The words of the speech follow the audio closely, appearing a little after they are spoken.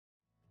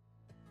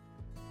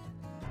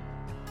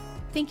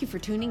Thank you for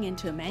tuning in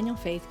to Emmanuel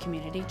Faith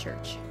Community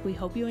Church. We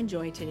hope you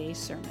enjoy today's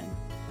sermon.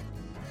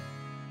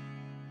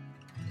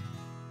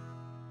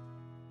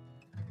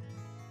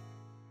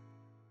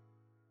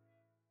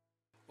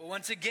 Well,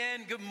 once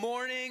again, good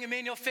morning,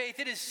 Emmanuel Faith.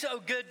 It is so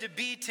good to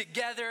be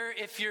together.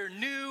 If you're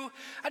new,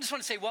 I just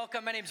want to say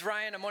welcome. My name's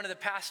Ryan. I'm one of the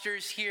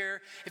pastors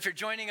here. If you're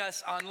joining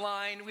us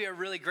online, we are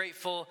really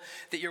grateful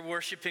that you're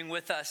worshiping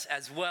with us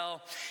as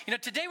well. You know,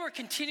 today we're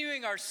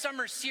continuing our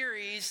summer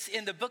series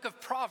in the book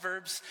of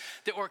Proverbs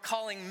that we're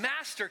calling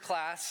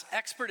Masterclass,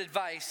 Expert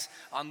Advice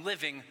on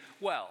Living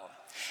Well.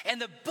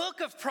 And the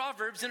book of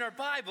Proverbs in our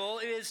Bible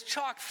is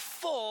chock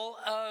full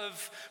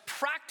of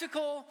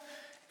practical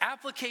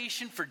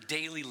application for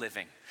daily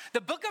living.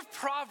 The book of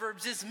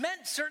Proverbs is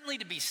meant certainly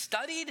to be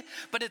studied,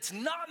 but it's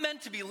not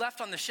meant to be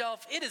left on the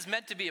shelf. It is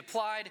meant to be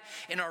applied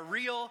in our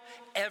real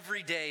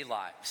everyday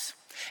lives.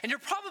 And you're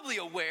probably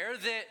aware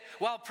that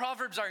while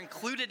Proverbs are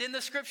included in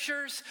the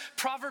scriptures,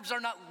 Proverbs are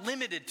not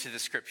limited to the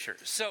scriptures.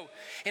 So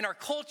in our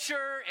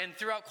culture and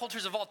throughout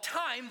cultures of all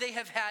time, they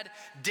have had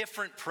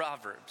different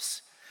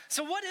proverbs.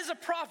 So what is a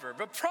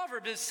proverb? A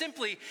proverb is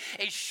simply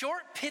a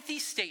short, pithy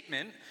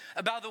statement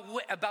about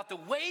the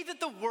way that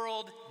the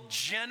world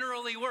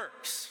generally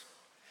works.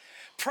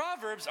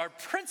 Proverbs are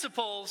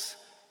principles,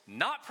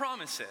 not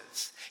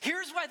promises.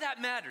 Here's why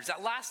that matters.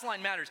 That last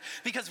line matters.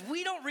 Because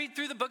we don't read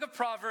through the book of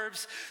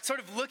Proverbs sort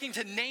of looking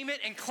to name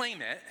it and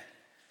claim it.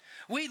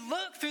 We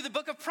look through the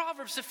book of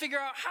Proverbs to figure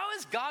out how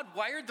has God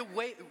wired the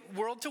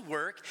world to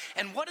work,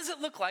 and what does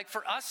it look like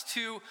for us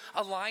to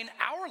align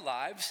our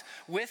lives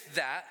with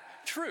that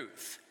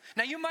truth.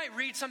 Now, you might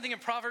read something in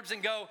Proverbs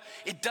and go,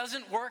 it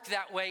doesn't work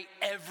that way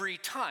every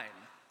time.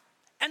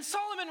 And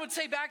Solomon would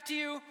say back to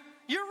you,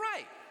 you're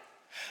right.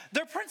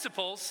 They're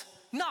principles,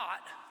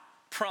 not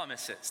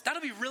promises.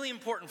 That'll be really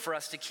important for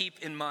us to keep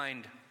in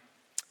mind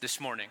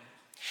this morning.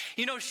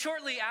 You know,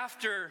 shortly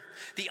after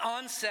the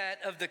onset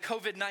of the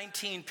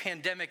COVID-19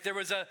 pandemic, there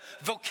was a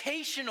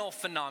vocational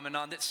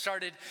phenomenon that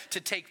started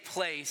to take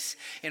place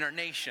in our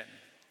nation.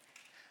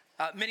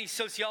 Many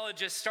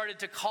sociologists started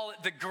to call it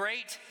the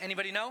Great,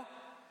 anybody know?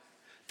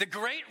 The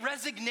Great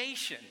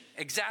Resignation,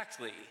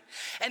 exactly.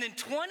 And in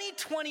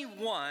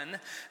 2021,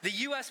 the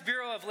U.S.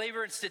 Bureau of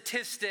Labor and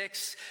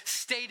Statistics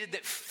stated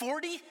that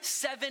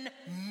 47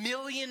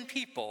 million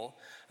people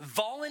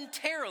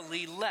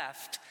voluntarily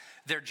left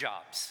their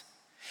jobs.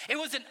 It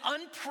was an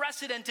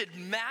unprecedented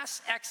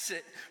mass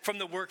exit from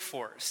the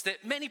workforce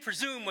that many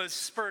presume was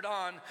spurred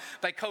on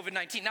by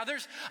COVID-19. Now,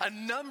 there's a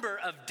number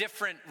of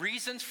different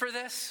reasons for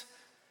this.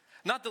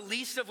 Not the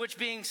least of which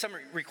being some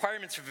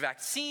requirements for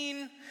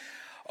vaccine,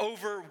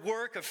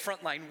 overwork of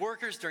frontline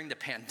workers during the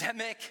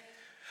pandemic.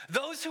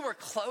 Those who were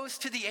close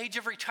to the age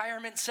of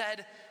retirement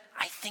said,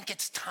 I think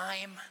it's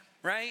time,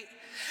 right?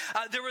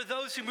 There were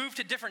those who moved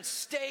to different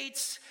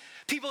states,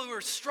 people who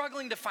were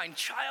struggling to find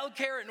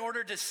childcare in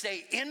order to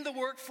stay in the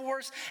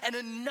workforce, and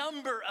a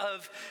number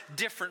of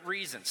different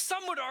reasons.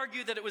 Some would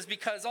argue that it was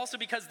because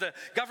the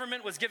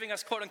government was giving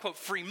us quote unquote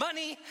free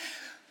money.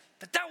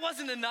 But that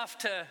wasn't enough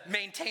to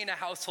maintain a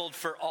household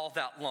for all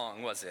that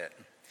long, was it?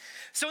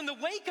 So in the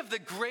wake of the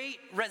Great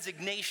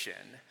Resignation,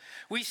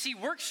 we see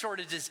work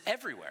shortages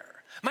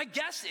everywhere. My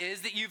guess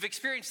is that you've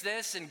experienced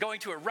this in going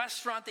to a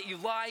restaurant that you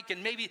like,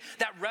 and maybe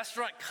that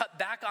restaurant cut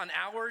back on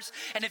hours.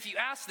 And if you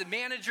ask the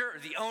manager or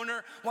the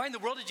owner, why in the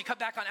world did you cut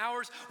back on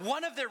hours?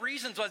 One of their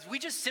reasons was, we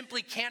just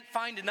simply can't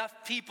find enough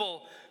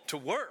people to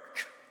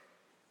work.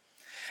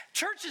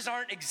 Churches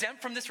aren't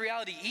exempt from this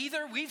reality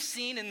either. We've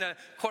seen in the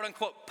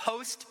quote-unquote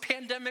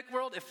post-pandemic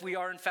world, if we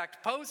are in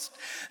fact post,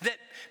 that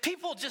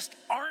people just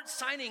aren't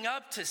signing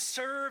up to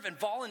serve and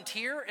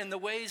volunteer in the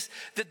ways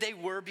that they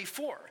were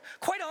before.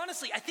 Quite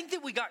honestly, I think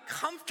that we got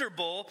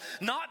comfortable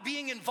not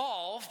being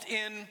involved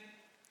in,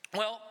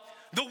 well,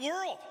 the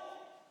world.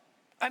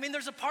 I mean,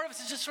 there's a part of us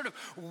that's just sort of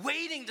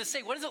waiting to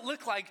say, what does it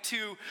look like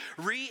to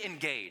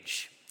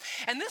re-engage?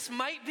 And this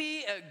might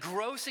be a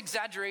gross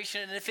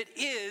exaggeration, and if it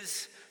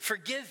is,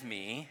 forgive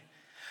me,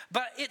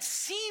 but it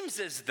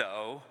seems as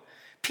though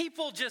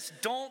people just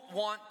don't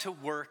want to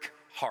work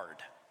hard.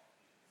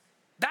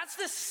 That's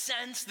the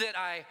sense that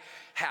I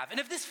have. And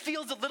if this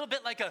feels a little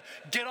bit like a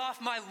get off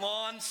my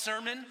lawn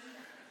sermon,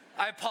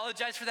 I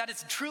apologize for that.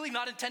 It's truly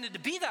not intended to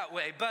be that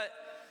way, but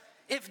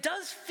it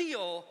does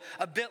feel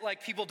a bit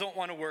like people don't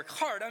want to work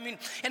hard. I mean,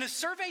 in a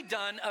survey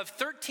done of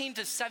 13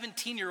 to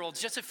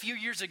 17-year-olds just a few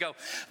years ago,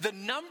 the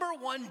number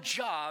one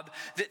job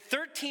that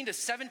 13 to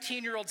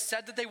 17-year-olds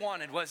said that they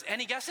wanted was,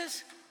 any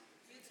guesses?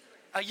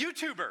 A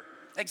YouTuber,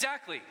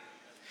 exactly.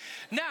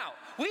 Now,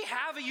 we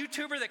have a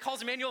YouTuber that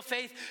calls Emmanuel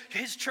Faith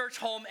his church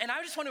home, and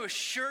I just want to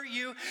assure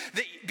you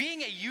that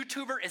being a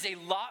YouTuber is a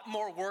lot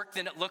more work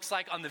than it looks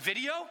like on the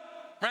video,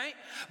 right?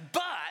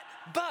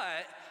 But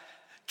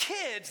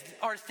kids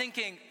are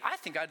thinking, I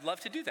think I'd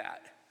love to do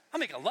that. I'll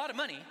make a lot of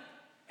money,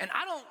 and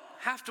I don't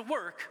have to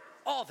work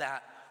all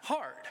that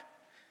hard.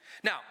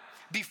 Now,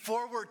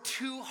 before we're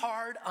too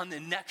hard on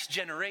the next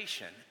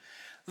generation,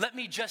 Let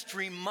me just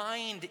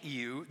remind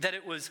you that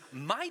it was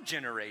my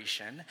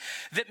generation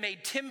that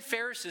made Tim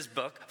Ferriss's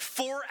book,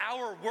 4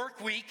 Hour Work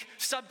Week,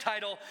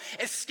 subtitle,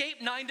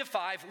 Escape 9 to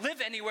 5,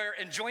 Live Anywhere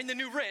and Join the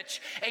New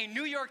Rich, a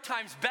New York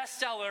Times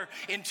bestseller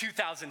in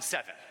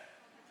 2007.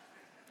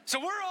 So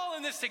we're all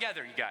in this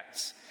together, you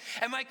guys.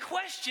 And my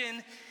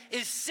question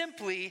is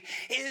simply,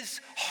 is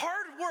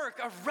hard work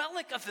a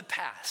relic of the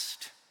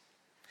past?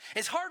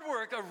 Is hard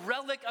work a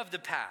relic of the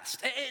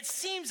past? It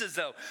seems as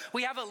though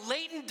we have a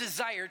latent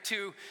desire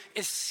to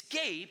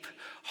escape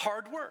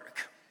hard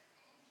work.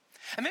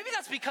 And maybe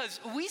that's because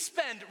we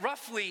spend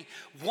roughly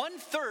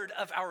 1/3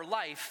 of our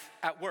life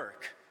at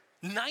work.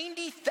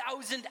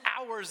 90,000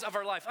 hours of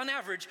our life, on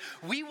average,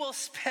 we will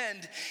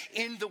spend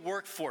in the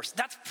workforce.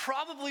 That's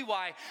probably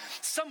why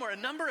somewhere a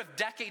number of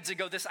decades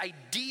ago, this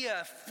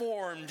idea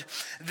formed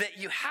that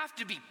you have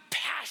to be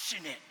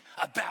passionate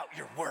about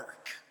your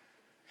work.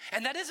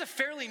 And that is a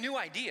fairly new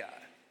idea.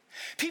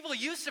 People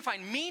used to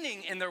find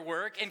meaning in their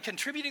work and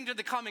contributing to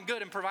the common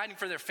good and providing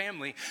for their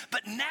family.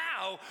 But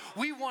now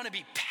we want to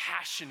be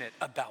passionate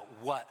about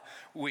what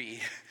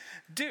we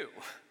do.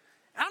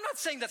 And I'm not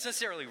saying that's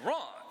necessarily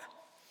wrong.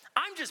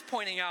 I'm just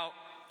pointing out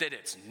that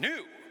it's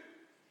new.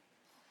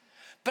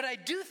 But I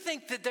do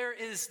think that there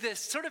is this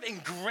sort of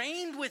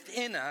ingrained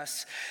within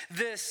us,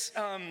 this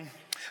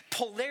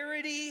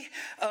polarity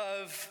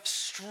of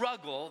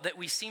struggle that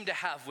we seem to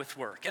have with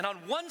work. And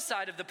on one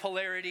side of the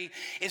polarity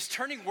is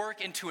turning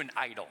work into an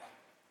idol.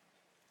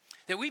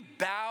 That we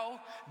bow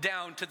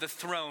down to the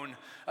throne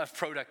of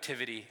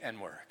productivity and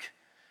work.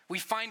 We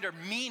find our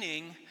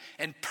meaning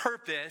and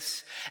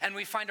purpose, and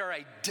we find our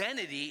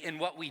identity in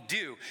what we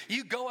do.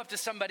 You go up to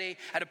somebody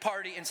at a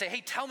party and say,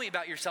 hey, tell me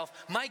about yourself.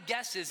 My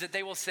guess is that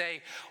they will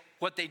say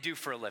what they do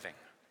for a living,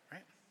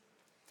 right?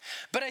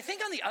 But I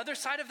think on the other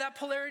side of that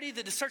polarity,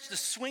 that it starts to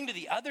swing to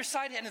the other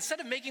side, and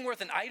instead of making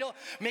work an idol,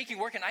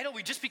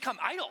 we just become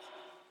idle.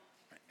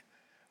 Right?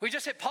 We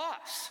just hit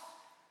pause,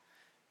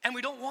 and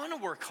we don't want to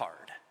work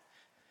hard.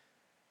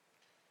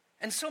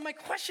 And so my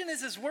question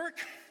is work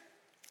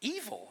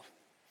evil?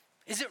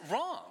 Is it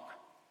wrong?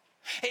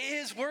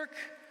 Is work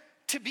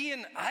to be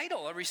an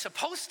idol? Are we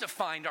supposed to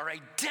find our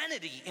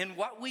identity in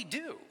what we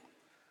do?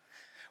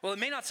 Well, it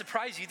may not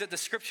surprise you that the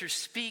scriptures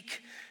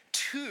speak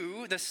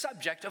to the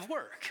subject of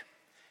work.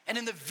 And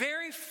in the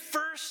very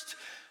first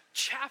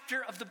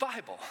chapter of the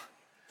Bible,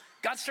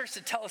 God starts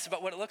to tell us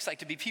about what it looks like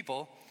to be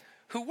people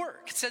who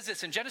work. It says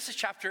this in Genesis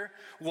chapter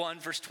 1,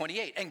 verse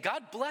 28. And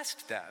God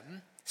blessed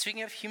them,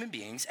 speaking of human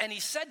beings, and he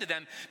said to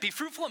them, be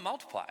fruitful and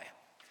multiply.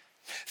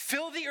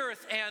 Fill the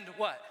earth and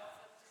what?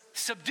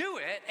 Subdue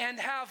it and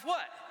have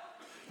what?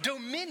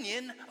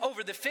 Dominion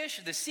over the fish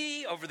of the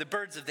sea, over the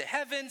birds of the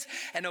heavens,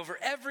 and over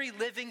every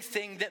living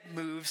thing that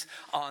moves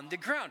on the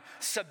ground.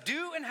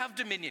 Subdue and have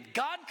dominion.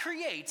 God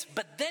creates,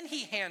 but then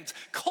he hands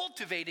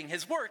cultivating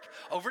his work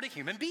over to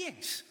human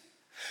beings.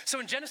 So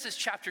in Genesis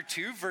chapter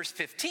 2, verse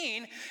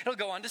 15, it'll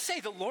go on to say,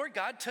 the Lord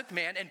God took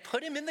man and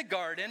put him in the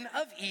Garden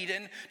of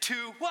Eden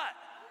to what?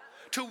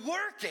 To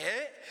work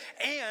it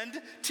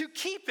and to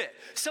keep it.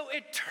 So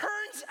it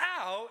turns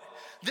out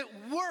that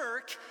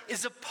work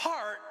is a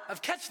part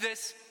of, catch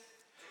this,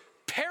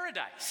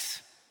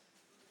 paradise.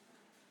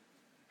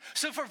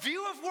 So if our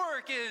view of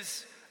work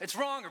is it's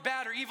wrong or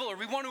bad or evil or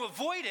we want to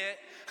avoid it,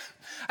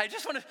 I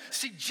just want to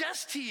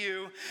suggest to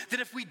you that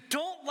if we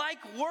don't like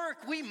work,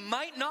 we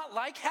might not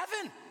like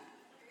heaven.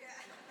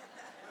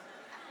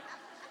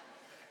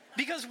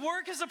 Because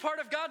work is a part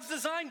of God's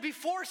design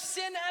before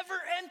sin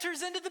ever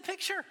enters into the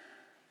picture.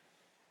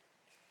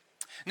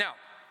 Now,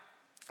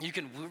 you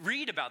can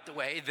read about the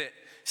way that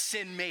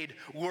sin made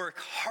work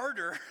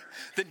harder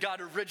than God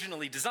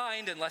originally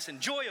designed and less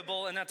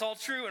enjoyable, and that's all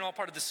true and all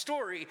part of the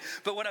story.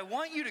 But what I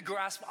want you to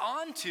grasp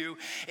onto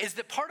is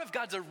that part of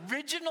God's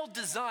original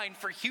design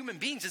for human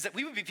beings is that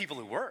we would be people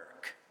who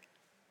work.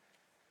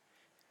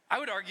 I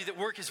would argue that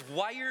work is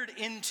wired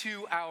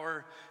into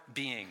our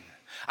being.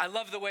 I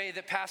love the way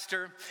that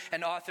pastor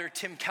and author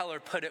Tim Keller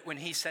put it when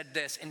he said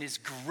this in his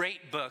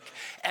great book,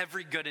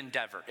 Every Good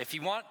Endeavor. If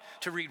you want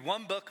to read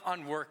one book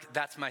on work,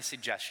 that's my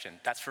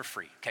suggestion. That's for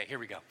free. Okay, here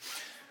we go.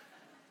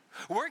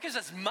 Work is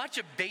as much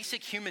a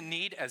basic human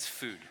need as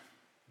food,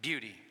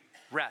 beauty,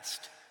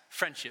 rest,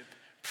 friendship,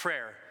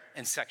 prayer,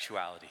 and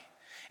sexuality.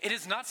 It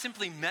is not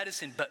simply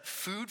medicine, but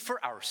food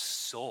for our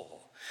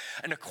soul.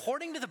 And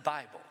according to the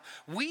Bible,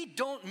 we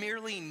don't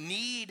merely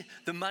need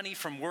the money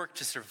from work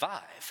to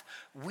survive.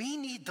 We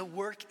need the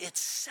work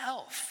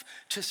itself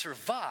to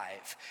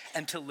survive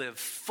and to live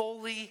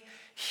fully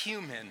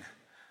human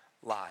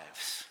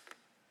lives.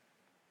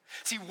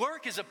 See,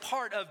 work is a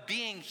part of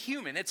being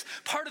human. It's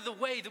part of the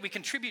way that we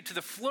contribute to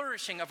the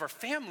flourishing of our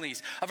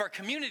families, of our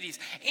communities,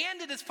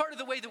 and it is part of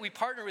the way that we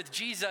partner with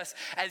Jesus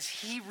as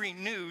he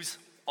renews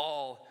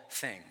all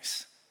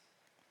things.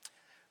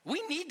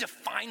 We need to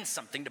find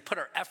something to put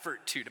our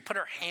effort to put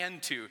our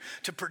hand to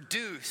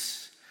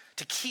produce,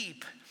 to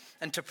keep,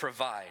 and to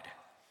provide.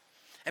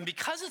 And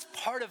because it's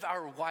part of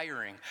our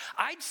wiring,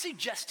 I'd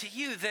suggest to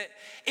you that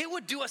it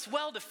would do us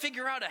well to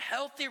figure out a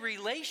healthy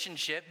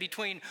relationship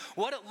between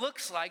what it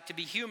looks like to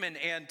be human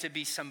and to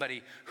be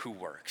somebody who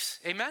works.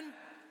 Amen?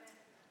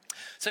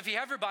 So if you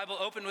have your Bible,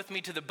 open with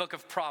me to the book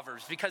of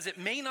Proverbs, because it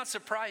may not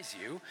surprise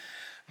you,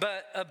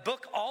 but a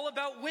book all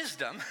about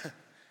wisdom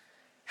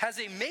has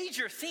a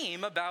major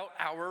theme about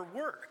our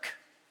work.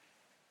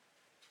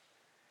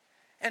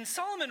 And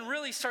Solomon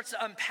really starts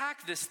to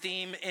unpack this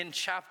theme in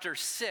chapter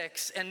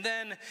 6, and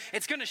then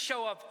it's going to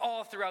show up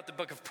all throughout the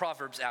book of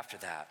Proverbs after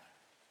that.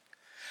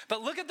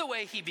 But look at the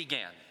way he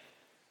began.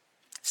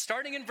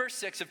 Starting in verse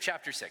 6 of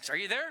chapter 6. Are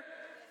you there?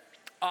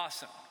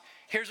 Awesome.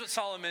 Here's what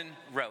Solomon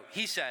wrote.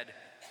 He said,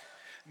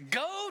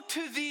 "Go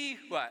to the,"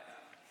 what?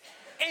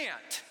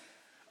 "Ant,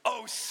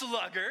 O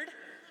sluggard.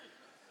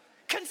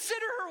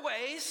 Consider her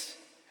ways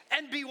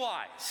and be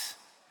wise."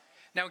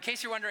 Now, in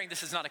case you're wondering,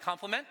 this is not a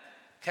compliment,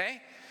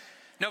 okay?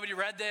 Nobody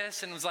read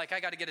this and was like, I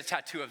got to get a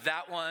tattoo of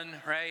that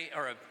one, right?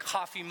 Or a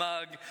coffee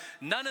mug.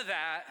 None of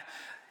that.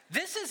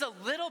 This is a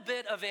little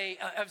bit of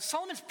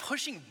Solomon's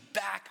pushing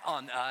back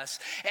on us,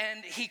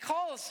 and he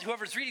calls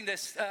whoever's reading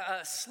this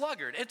a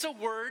sluggard. It's a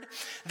word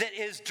that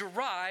is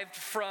derived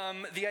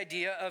from the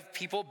idea of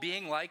people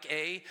being like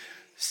a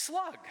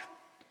slug.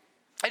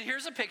 And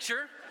here's a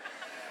picture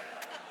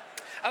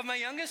of my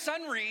youngest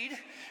son, Reed,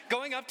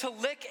 going up to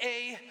lick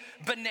a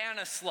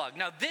banana slug.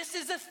 Now, this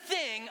is a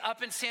thing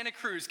up in Santa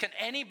Cruz. Can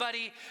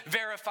anybody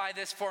verify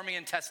this for me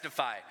and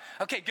testify?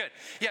 Okay, good.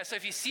 Yeah, so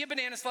if you see a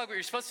banana slug, what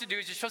you're supposed to do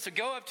is you're supposed to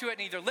go up to it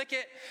and either lick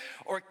it,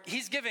 or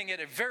he's giving it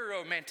a very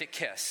romantic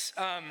kiss.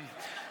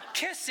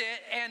 Kiss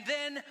it, and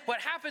then what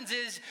happens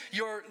is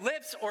your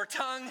lips or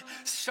tongue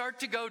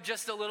start to go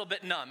just a little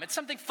bit numb. It's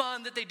something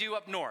fun that they do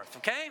up north,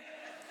 okay?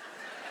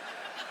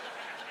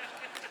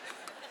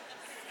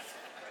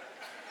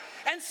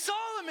 And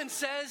Solomon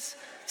says,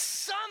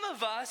 some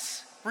of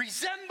us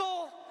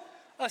resemble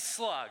a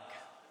slug,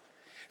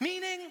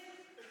 meaning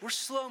we're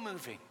slow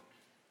moving,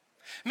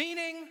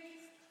 meaning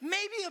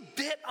maybe a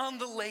bit on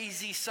the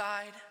lazy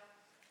side.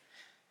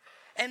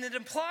 And it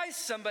implies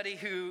somebody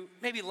who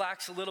maybe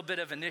lacks a little bit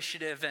of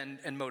initiative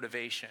and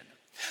motivation.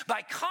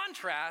 By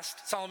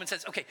contrast, Solomon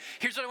says, okay,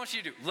 here's what I want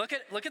you to do.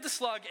 Look at the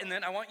slug, and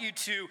then I want you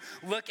to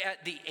look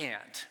at the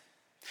ant.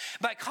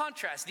 By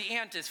contrast, the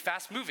ant is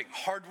fast-moving,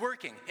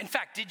 hard-working. In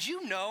fact, did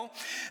you know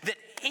that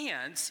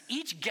ants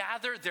each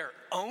gather their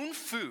own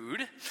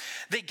food?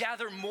 They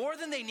gather more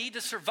than they need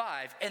to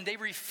survive, and they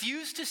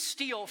refuse to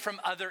steal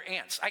from other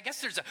ants. I guess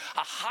there's a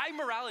high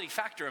morality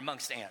factor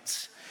amongst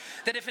ants.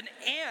 That if an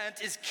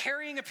ant is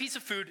carrying a piece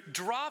of food,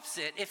 drops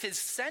it, if his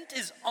scent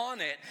is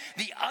on it,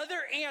 the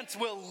other ants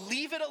will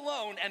leave it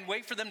alone and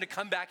wait for them to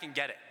come back and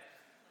get it.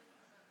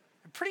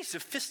 They're pretty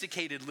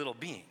sophisticated little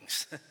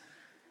beings.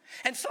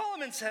 And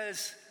Solomon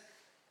says,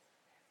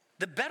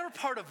 the better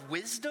part of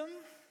wisdom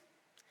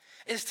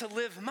is to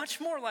live much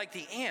more like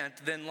the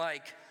ant than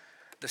like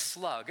the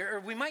slug.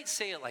 Or we might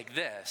say it like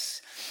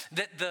this,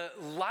 that the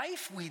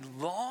life we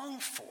long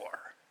for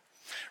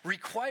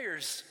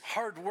requires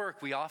hard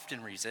work we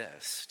often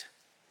resist.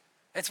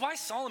 It's why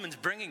Solomon's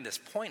bringing this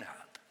point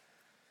up.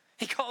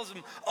 He calls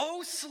him,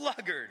 "Oh,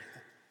 sluggard."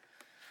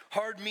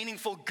 Hard,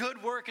 meaningful,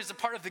 good work is a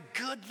part of the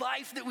good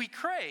life that we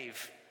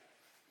crave.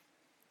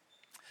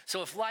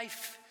 So if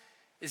life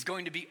is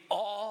going to be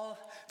all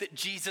that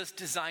Jesus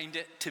designed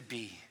it to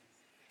be,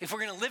 if we're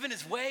going to live in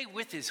his way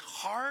with his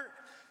heart,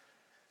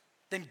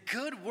 then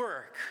good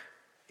work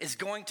is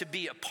going to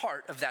be a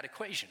part of that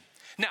equation.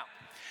 Now,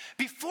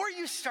 before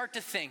you start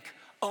to think,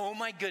 oh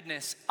my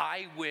goodness,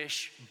 I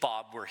wish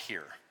Bob were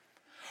here.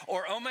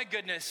 Or, oh my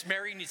goodness,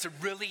 Mary needs to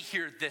really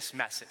hear this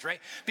message, right?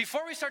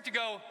 Before we start to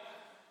go,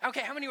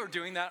 okay, how many are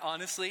doing that,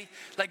 honestly?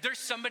 Like there's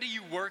somebody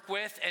you work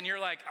with and you're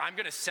like, I'm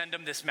going to send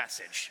them this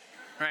message.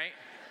 Right?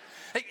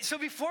 So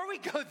before we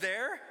go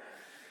there,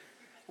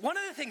 one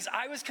of the things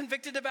I was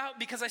convicted about,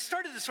 because I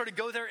started to sort of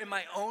go there in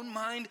my own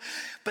mind,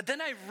 but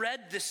then I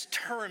read this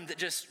term that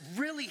just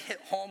really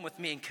hit home with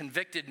me and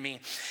convicted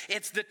me.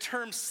 It's the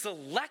term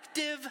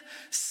selective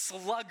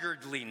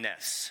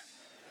sluggardliness.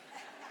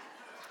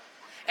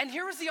 And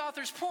here was the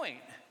author's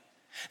point.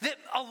 That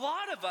a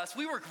lot of us,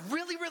 we work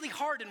really, really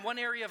hard in one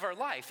area of our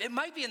life. It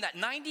might be in that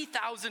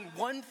 90,000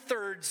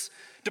 1/3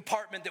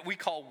 department that we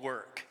call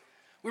work.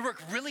 We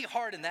work really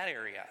hard in that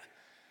area.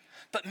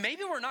 But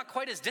maybe we're not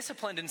quite as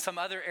disciplined in some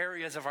other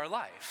areas of our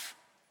life.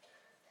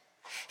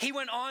 He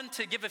went on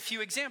to give a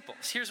few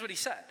examples. Here's what he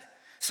said.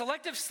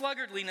 Selective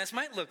sluggardliness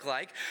might look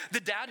like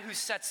the dad who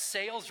sets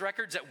sales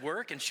records at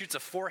work and shoots a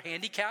 4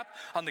 handicap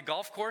on the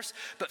golf course,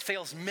 but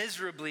fails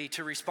miserably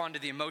to respond to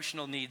the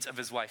emotional needs of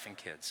his wife and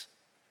kids.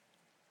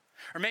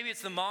 Or maybe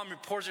it's the mom who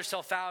pours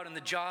herself out in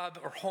the job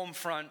or home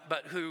front,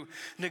 but who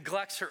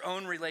neglects her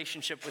own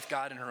relationship with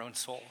God and her own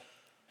soul.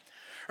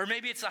 Or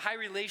maybe it's the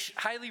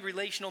highly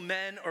relational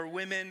men or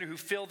women who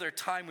fill their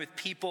time with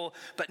people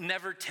but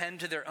never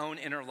tend to their own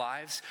inner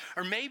lives.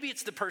 Or maybe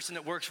it's the person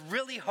that works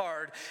really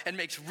hard and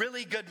makes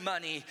really good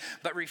money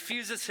but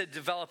refuses to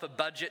develop a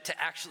budget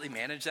to actually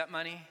manage that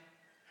money.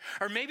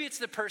 Or maybe it's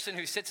the person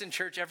who sits in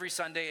church every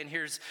Sunday and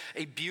hears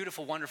a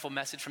beautiful, wonderful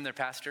message from their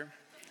pastor,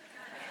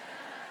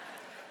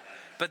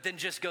 but then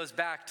just goes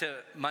back to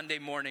Monday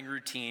morning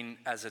routine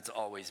as it's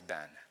always been.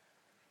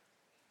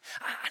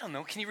 I don't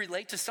know, can you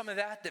relate to some of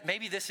that? That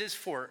maybe this is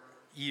for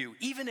you,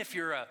 even if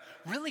you're a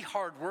really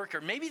hard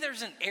worker. Maybe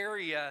there's an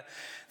area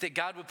that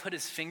God would put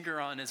his finger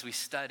on as we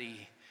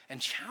study and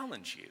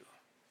challenge you.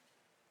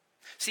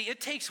 See,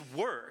 it takes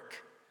work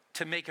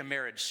to make a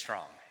marriage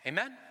strong.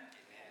 Amen?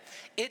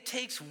 It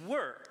takes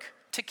work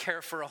to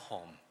care for a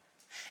home.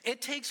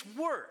 It takes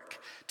work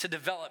to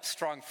develop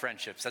strong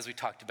friendships, as we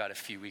talked about a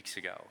few weeks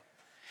ago.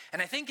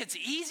 And I think it's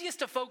easiest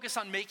to focus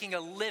on making a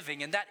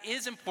living, and that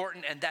is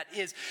important, and that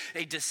is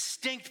a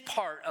distinct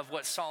part of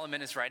what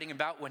Solomon is writing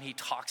about when he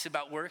talks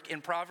about work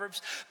in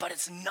Proverbs, but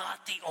it's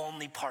not the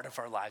only part of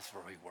our lives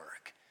where we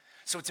work.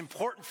 So it's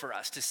important for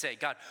us to say,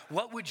 God,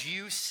 what would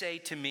you say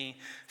to me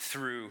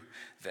through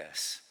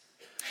this?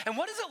 And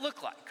what does it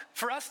look like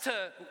for us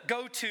to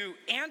go to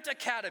Ant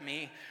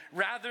Academy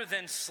rather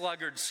than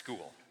Sluggard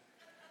School?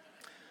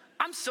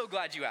 I'm so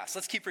glad you asked.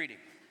 Let's keep reading.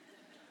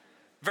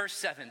 Verse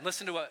 7,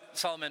 listen to what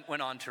Solomon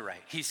went on to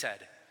write. He said,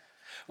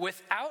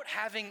 without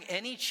having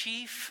any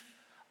chief,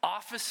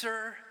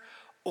 officer,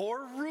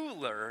 or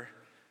ruler,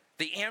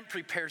 the ant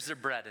prepares their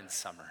bread in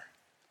summer.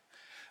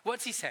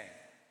 What's he saying?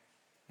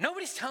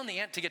 Nobody's telling the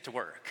ant to get to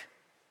work.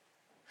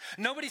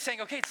 Nobody's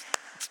saying, okay,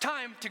 it's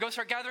time to go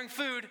start gathering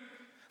food.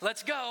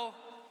 Let's go.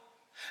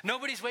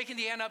 Nobody's waking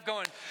the ant up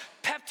going,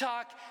 pep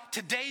talk,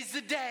 today's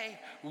the day.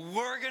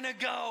 We're going to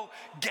go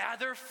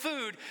gather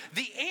food.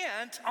 The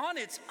ant on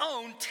its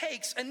own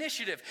takes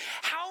initiative.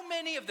 How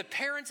many of the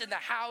parents in the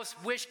house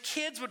wish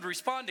kids would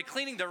respond to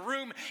cleaning their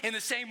room in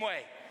the same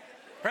way?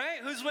 Right?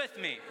 Who's with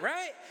me?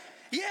 Right?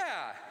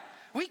 Yeah.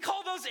 We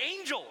call those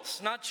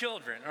angels, not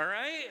children, all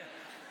right?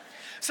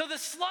 So the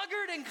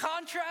sluggard, in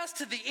contrast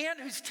to the ant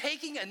who's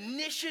taking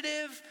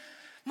initiative,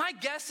 my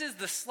guess is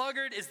the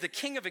sluggard is the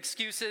king of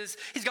excuses.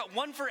 He's got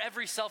one for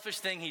every selfish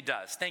thing he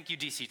does. Thank you,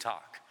 DC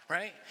Talk,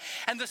 right?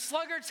 And the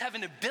sluggards have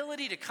an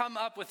ability to come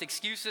up with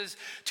excuses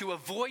to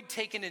avoid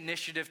taking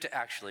initiative to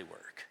actually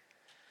work.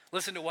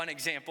 Listen to one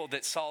example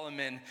that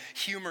Solomon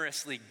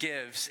humorously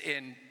gives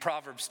in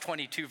Proverbs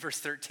 22, verse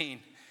 13.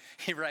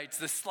 He writes,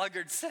 the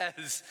sluggard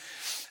says,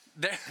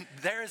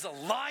 there is a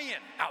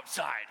lion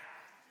outside.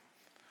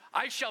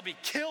 I shall be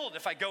killed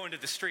if I go into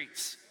the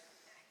streets.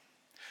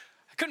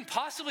 I couldn't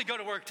possibly go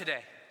to work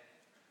today.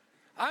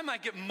 I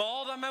might get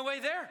mauled on my way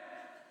there,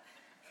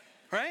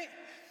 right?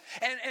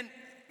 And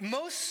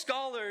most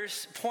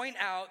scholars point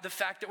out the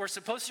fact that we're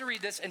supposed to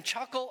read this and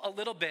chuckle a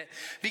little bit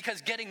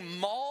because getting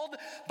mauled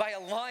by a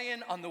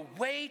lion on the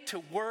way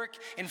to work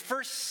in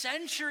first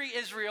century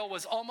Israel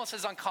was almost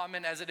as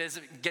uncommon as it is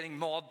getting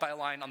mauled by a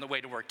lion on the way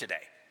to work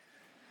today.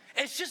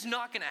 It's just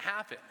not going to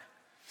happen.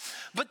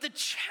 But the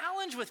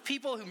challenge with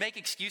people who make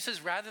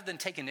excuses rather than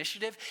take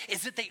initiative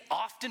is that they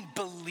often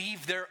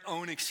believe their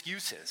own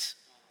excuses.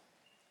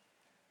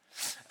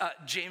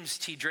 James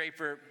T.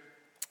 Draper,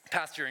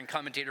 pastor and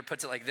commentator,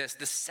 puts it like this: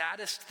 the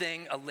saddest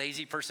thing a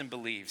lazy person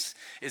believes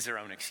is their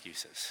own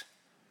excuses.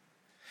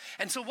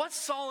 And so what's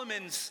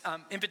Solomon's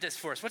impetus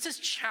for us? What's his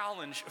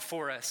challenge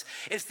for us?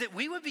 Is that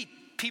we would be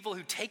people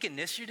who take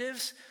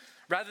initiatives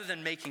rather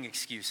than making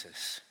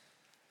excuses.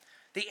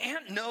 The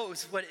ant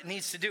knows what it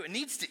needs to do. It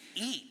needs to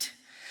eat,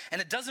 and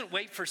it doesn't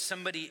wait for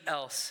somebody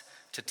else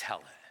to tell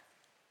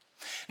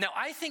it. Now,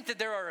 I think that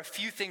there are a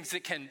few things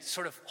that can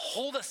sort of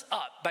hold us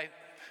up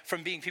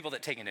from being people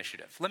that take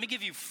initiative. Let me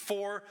give you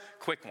 4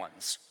 quick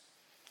ones.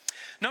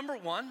 Number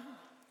 1,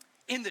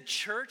 in the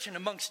church and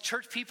amongst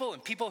church people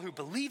and people who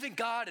believe in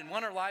God and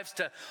want our lives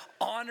to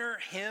honor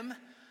him,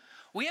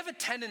 we have a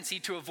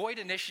tendency to avoid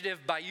initiative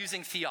by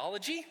using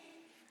theology,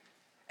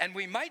 and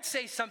we might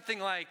say something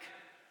like,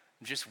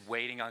 I'm just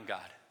waiting on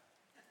God.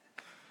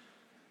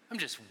 I'm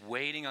just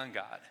waiting on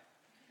God.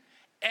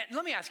 And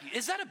let me ask you,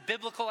 is that a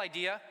biblical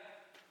idea?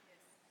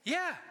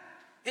 Yeah,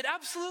 it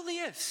absolutely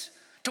is.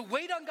 To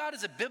wait on God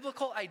is a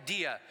biblical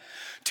idea.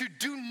 To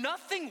do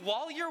nothing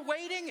while you're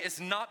waiting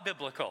is not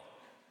biblical,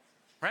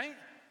 right?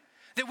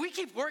 That we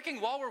keep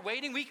working while we're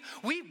waiting. We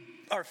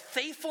are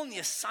faithful in the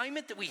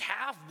assignment that we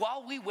have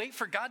while we wait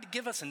for God to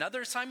give us another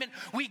assignment.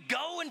 We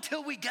go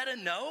until we get a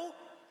no.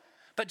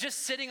 But just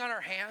sitting on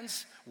our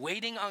hands,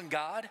 waiting on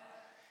God,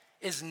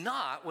 is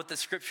not what the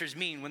scriptures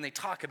mean when they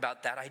talk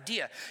about that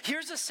idea.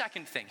 Here's a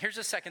second thing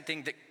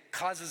that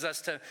causes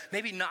us to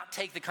maybe not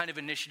take the kind of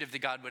initiative that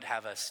God would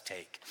have us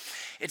take.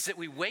 It's that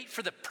we wait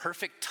for the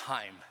perfect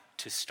time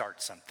to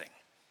start something.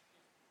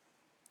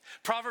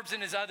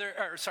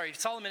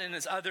 Solomon in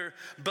his other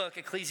book,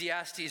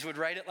 Ecclesiastes, would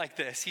write it like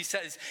this. He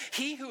says,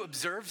 he who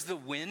observes the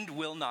wind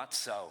will not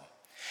sow,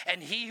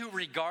 and he who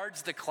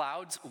regards the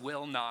clouds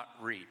will not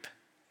reap.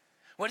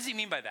 What does he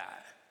mean by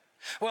that?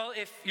 Well,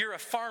 if you're a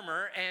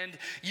farmer and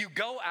you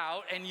go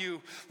out and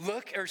you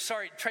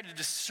try to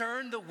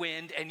discern the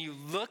wind and you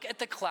look at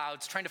the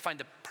clouds trying to find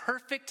the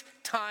perfect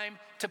time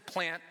to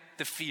plant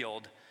the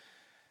field,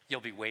 you'll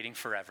be waiting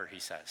forever,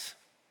 he says.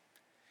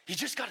 You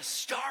just got to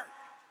start.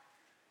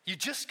 You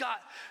just got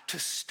to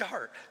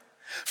start.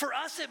 For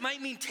us, it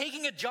might mean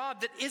taking a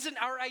job that isn't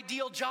our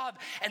ideal job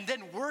and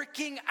then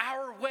working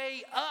our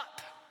way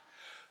up.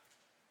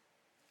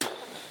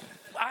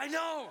 I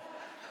know,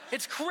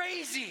 it's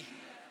crazy.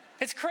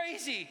 It's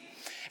crazy.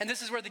 And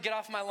this is where the get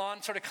off my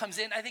lawn sort of comes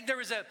in. I think there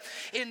was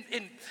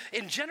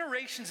in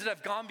generations that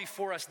have gone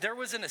before us, there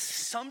was an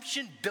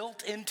assumption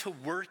built into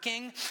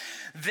working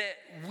that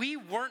we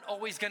weren't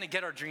always going to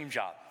get our dream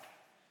job.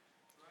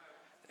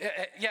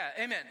 Yeah,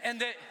 amen.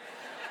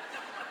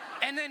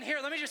 And then here,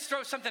 let me just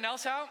throw something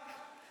else out.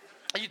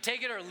 You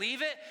take it or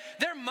leave it.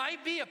 There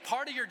might be a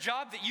part of your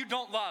job that you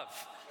don't love.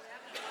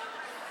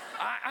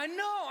 I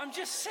know, I'm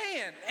just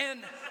saying.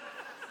 And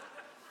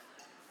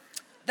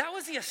that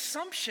was the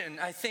assumption,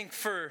 I think,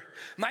 for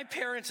my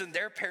parents and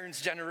their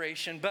parents'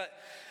 generation. But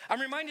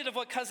I'm reminded of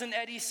what Cousin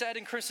Eddie said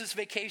in Christmas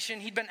Vacation.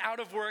 He'd been out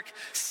of work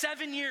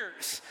 7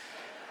 years,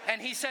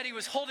 and he said he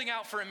was holding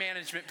out for a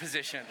management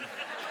position.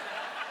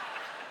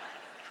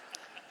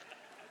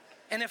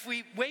 And if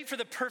we wait for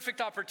the perfect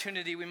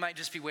opportunity, we might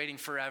just be waiting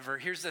forever.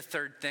 Here's the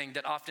third thing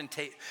that often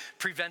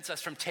prevents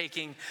us from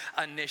taking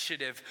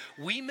initiative.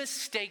 We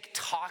mistake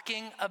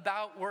talking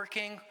about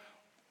working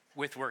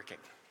with working.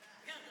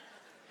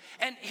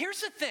 And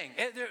here's the thing,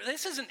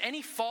 this isn't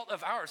any fault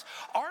of ours.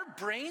 Our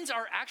brains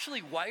are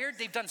actually wired,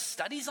 they've done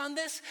studies on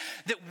this,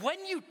 that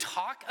when you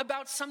talk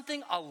about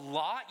something a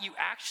lot, you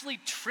actually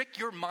trick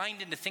your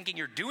mind into thinking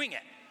you're doing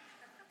it.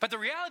 But the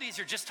reality is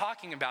you're just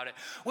talking about it,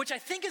 which I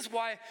think is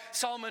why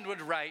Solomon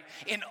would write,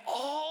 in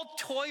all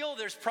toil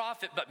there's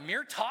profit, but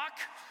mere talk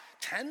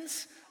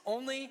tends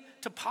only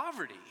to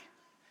poverty.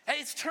 And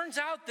it turns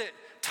out that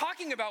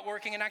talking about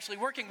working and actually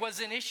working was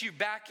an issue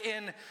back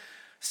in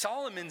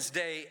Solomon's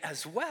day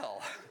as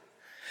well.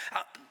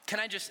 Can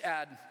I just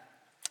add,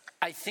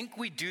 I think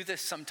we do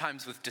this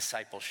sometimes with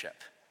discipleship.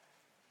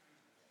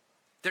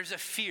 There's a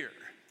fear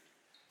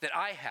that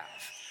I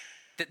have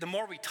that the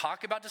more we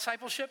talk about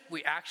discipleship,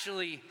 we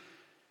actually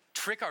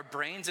trick our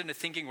brains into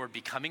thinking we're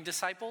becoming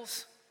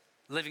disciples,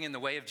 living in the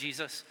way of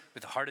Jesus,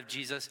 with the heart of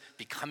Jesus,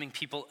 becoming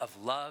people of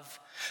love.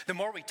 The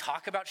more we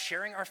talk about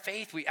sharing our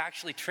faith, we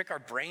actually trick our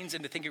brains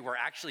into thinking we're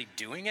actually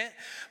doing it.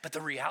 But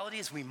the reality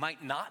is we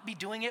might not be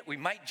doing it. We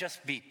might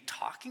just be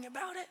talking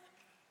about it.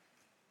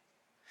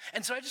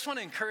 And so I just want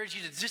to encourage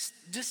you to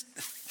just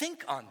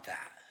think on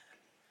that.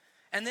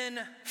 And then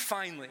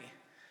finally,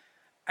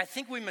 I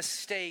think we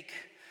mistake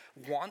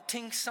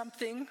wanting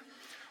something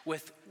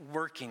with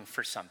working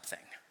for something.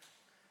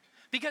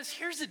 Because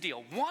here's the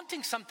deal,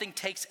 wanting something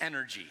takes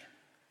energy.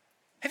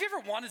 Have you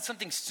ever wanted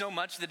something so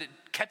much that it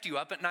kept you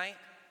up at night?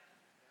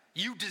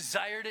 You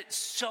desired it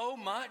so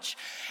much.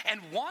 And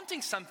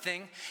wanting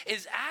something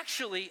is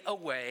actually a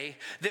way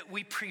that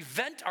we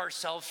prevent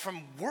ourselves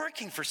from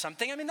working for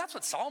something. I mean, that's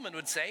what Solomon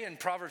would say in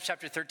Proverbs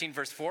chapter 13,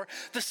 verse 4.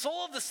 The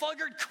soul of the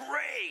sluggard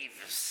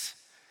craves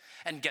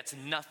and gets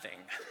nothing,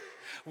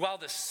 while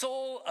the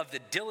soul of the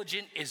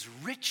diligent is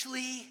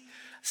richly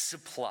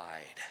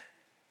supplied.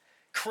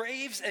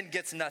 Craves and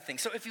gets nothing.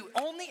 So if you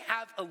only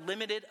have a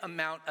limited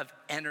amount of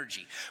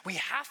energy, we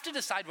have to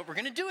decide what we're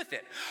going to do with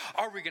it.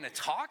 Are we going to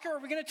talk or are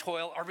we going to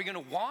toil? Are we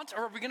going to want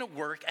or are we going to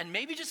work? And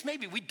maybe, just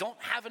maybe, we don't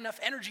have enough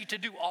energy to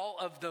do all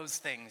of those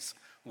things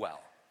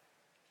well.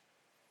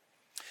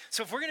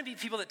 So if we're going to be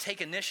people that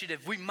take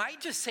initiative, we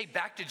might just say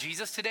back to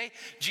Jesus today,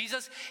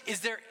 Jesus, is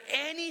there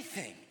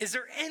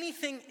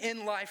anything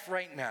in life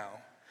right now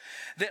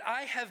that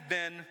I have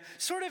been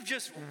sort of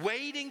just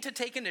waiting to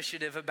take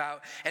initiative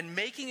about and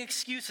making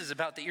excuses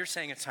about that you're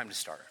saying it's time to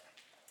start?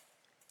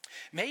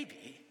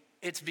 Maybe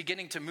it's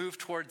beginning to move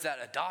towards that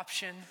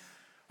adoption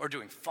or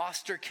doing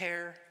foster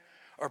care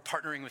or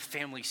partnering with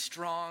Family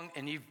Strong,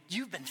 and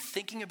you've been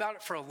thinking about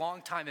it for a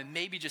long time, and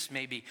maybe, just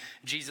maybe,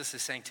 Jesus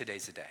is saying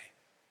today's the day.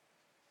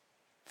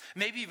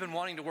 Maybe you've been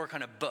wanting to work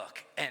on a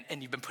book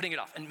and you've been putting it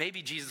off, and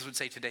maybe Jesus would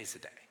say today's the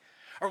day.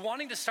 Or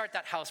wanting to start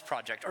that house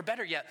project, or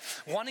better yet,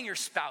 wanting your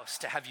spouse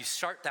to have you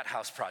start that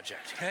house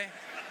project, okay?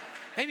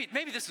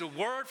 Maybe this is a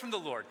word from the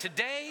Lord.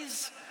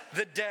 Today's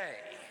the day.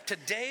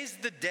 Today's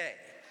the day.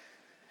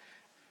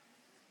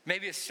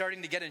 Maybe it's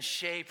starting to get in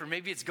shape, or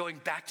maybe it's going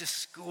back to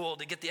school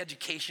to get the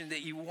education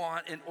that you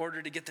want in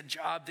order to get the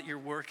job that you're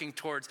working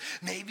towards.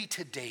 Maybe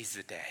today's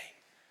the day.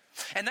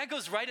 And that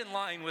goes right in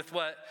line with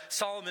what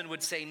Solomon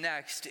would say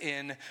next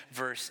in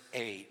verse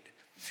 8.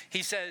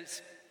 He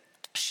says,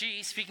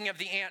 she, speaking of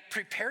the ant,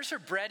 prepares her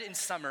bread in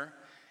summer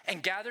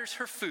and gathers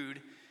her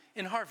food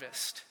in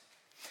harvest.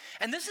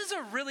 And this is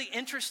a really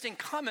interesting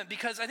comment,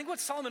 because I think what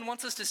Solomon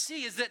wants us to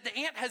see is that the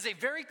ant has a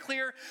very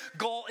clear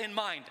goal in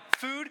mind.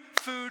 Food,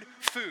 food,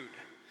 food.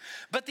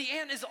 But the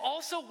ant is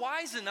also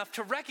wise enough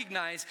to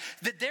recognize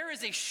that there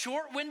is a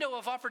short window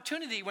of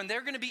opportunity when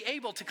they're going to be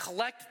able to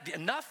collect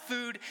enough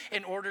food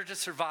in order to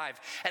survive.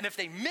 And if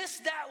they miss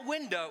that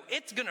window,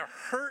 it's going to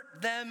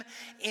hurt them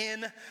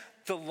in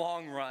the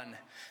long run.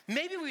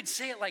 Maybe we'd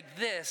say it like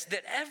this,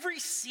 that every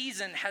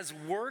season has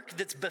work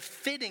that's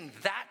befitting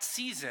that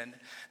season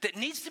that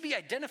needs to be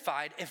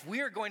identified if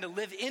we are going to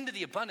live into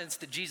the abundance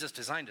that Jesus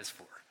designed us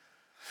for.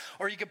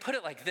 Or you could put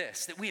it like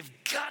this, that we've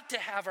got to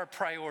have our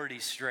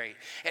priorities straight,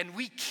 and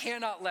we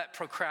cannot let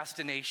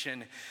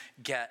procrastination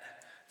get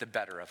the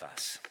better of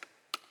us.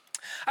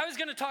 I was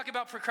gonna talk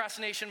about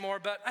procrastination more,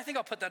 but I think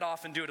I'll put that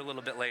off and do it a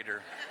little bit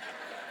later.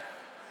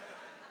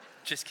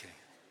 Just kidding.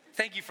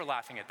 Thank you for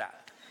laughing at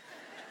that.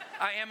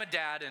 I am a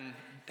dad and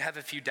have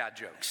a few dad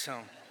jokes,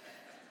 so.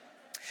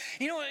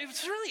 You know,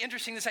 it's really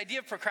interesting, this idea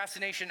of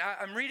procrastination.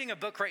 I'm reading a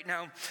book right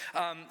now.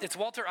 It's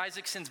Walter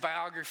Isaacson's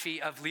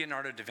biography of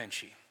Leonardo da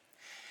Vinci.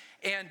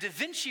 And Da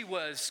Vinci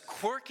was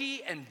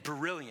quirky and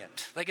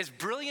brilliant, like as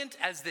brilliant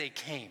as they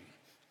came.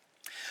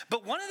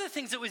 But one of the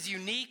things that was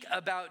unique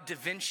about Da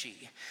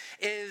Vinci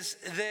is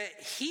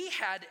that he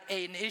had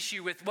an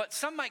issue with what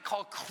some might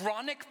call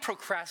chronic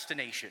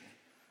procrastination.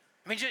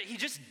 I mean, he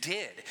just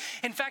did.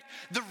 In fact,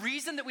 the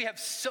reason that we have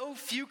so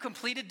few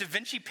completed Da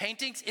Vinci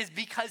paintings is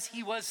because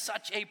he was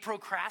such a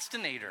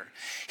procrastinator.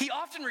 He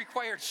often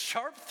required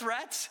sharp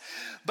threats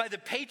by the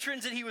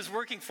patrons that he was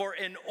working for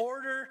in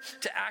order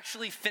to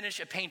actually finish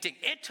a painting.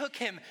 It took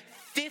him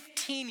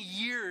 15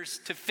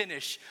 years to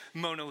finish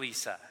Mona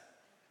Lisa.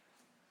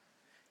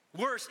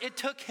 Worse, it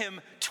took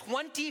him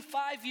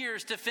 25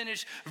 years to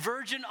finish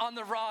Virgin on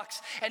the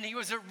Rocks, and he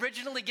was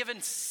originally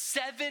given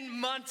 7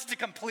 months to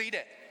complete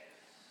it.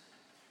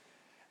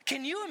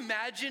 Can you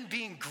imagine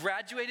being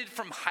graduated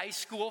from high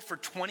school for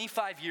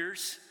 25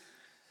 years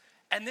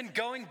and then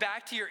going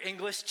back to your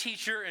English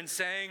teacher and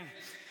saying,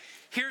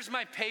 "Here's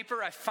my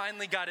paper, I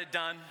finally got it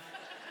done"?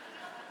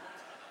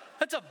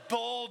 That's a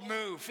bold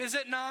move, is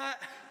it not?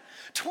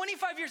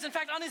 25 years. In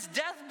fact, on his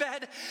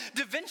deathbed,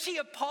 Da Vinci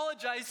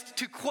apologized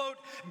to, quote,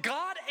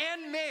 God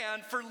and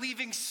man for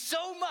leaving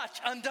so much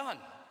undone.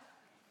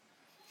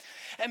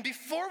 And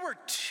before we're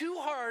too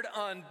hard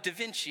on Da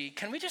Vinci,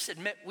 can we just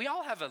admit we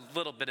all have a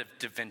little bit of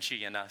Da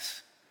Vinci in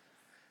us?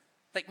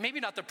 Like maybe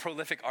not the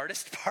prolific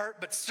artist part,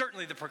 but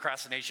certainly the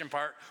procrastination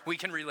part we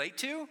can relate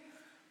to.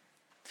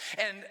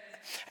 And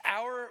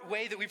our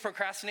way that we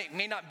procrastinate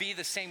may not be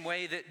the same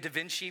way that Da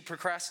Vinci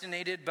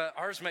procrastinated, but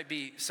ours might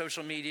be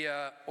social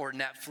media or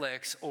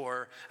Netflix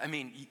or, I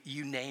mean,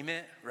 you name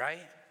it,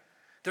 right?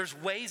 There's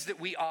ways that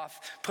we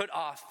put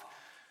off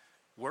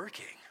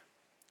working.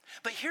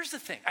 But here's the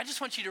thing. I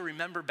just want you to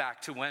remember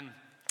back to when,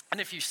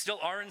 and if you still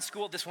are in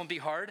school, this won't be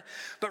hard,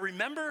 but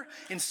remember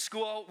in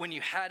school when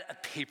you had a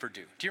paper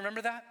due. Do you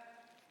remember that?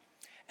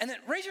 And then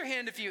raise your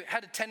hand if you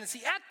had a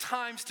tendency at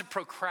times to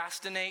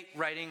procrastinate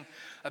writing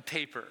a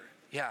paper.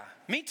 Yeah,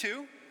 me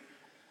too.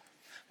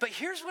 But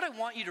here's what I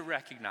want you to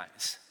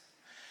recognize.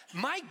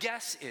 My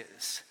guess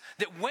is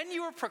that when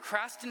you were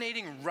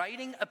procrastinating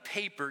writing a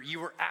paper, you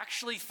were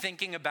actually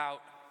thinking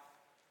about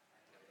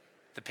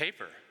the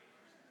paper.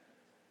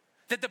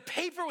 That the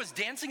paper was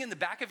dancing in the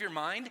back of your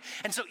mind,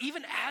 and so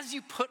even as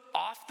you put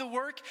off the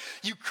work,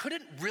 you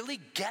couldn't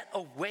really get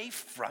away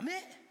from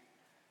it,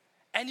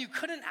 and you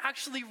couldn't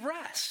actually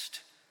rest.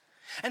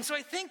 And so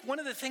I think one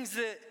of the things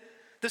that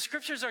the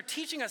scriptures are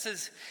teaching us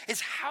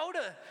is how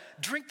to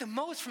drink the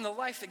most from the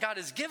life that God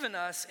has given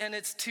us, and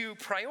it's to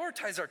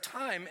prioritize our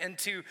time and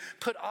to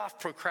put off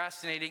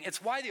procrastinating.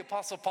 It's why the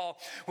Apostle Paul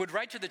would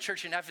write to the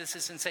church in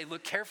Ephesus and say,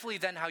 look carefully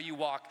then how you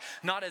walk,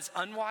 not as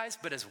unwise,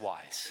 but as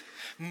wise.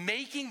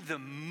 Making the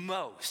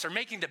most, or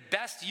making the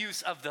best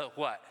use of the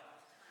what?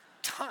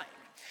 Time.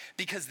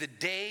 Because the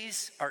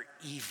days are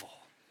evil.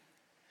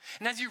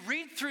 And as you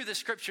read through the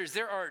scriptures,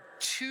 there are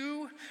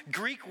two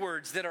Greek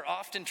words that are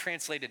often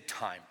translated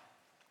time.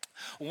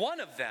 One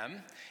of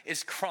them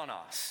is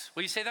chronos.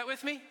 Will you say that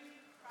with me?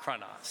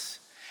 Chronos.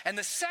 And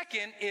the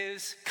second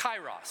is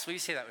kairos. Will you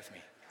say that with me?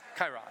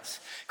 Kairos.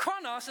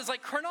 Chronos is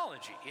like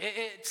chronology.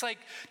 It's like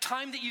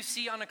time that you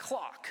see on a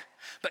clock.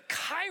 But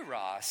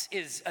kairos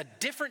is a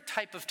different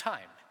type of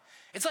time.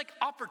 It's like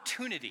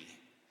opportunity.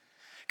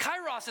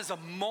 Kairos is a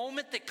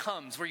moment that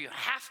comes where you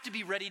have to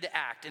be ready to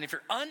act. And if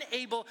you're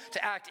unable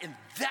to act in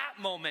that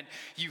moment,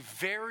 you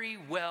very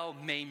well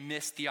may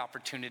miss the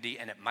opportunity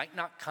and it might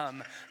not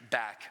come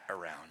back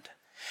around.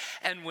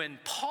 And when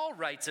Paul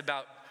writes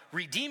about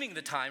redeeming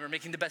the time or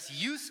making the best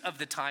use of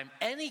the time,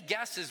 any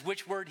guesses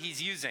which word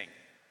he's using?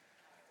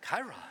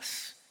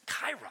 Kairos.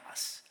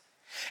 Kairos.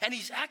 And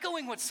he's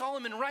echoing what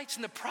Solomon writes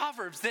in the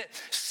Proverbs, that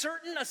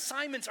certain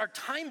assignments are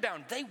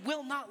time-bound. They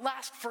will not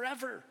last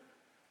forever.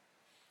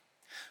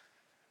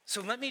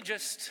 So let me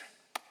just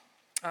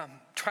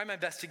try my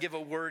best to give a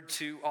word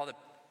to all the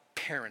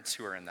parents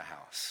who are in the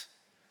house.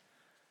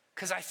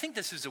 Because I think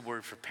this is a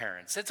word for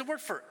parents. It's a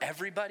word for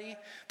everybody,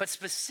 but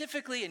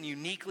specifically and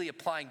uniquely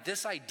applying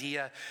this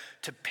idea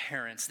to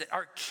parents, that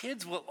our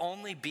kids will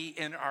only be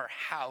in our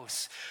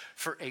house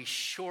for a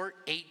short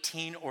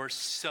 18 or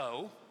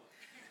so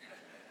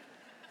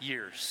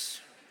years,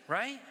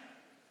 right?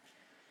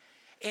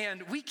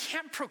 And we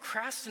can't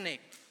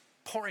procrastinate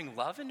pouring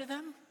love into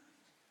them,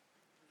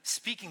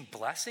 speaking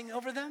blessing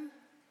over them,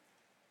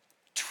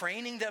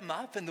 training them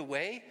up in the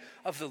way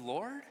of the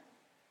Lord,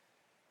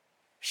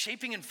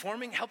 shaping and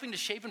forming, helping to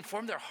shape and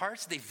form their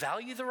hearts. They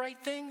value the right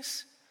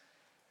things,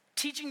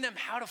 teaching them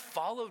how to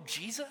follow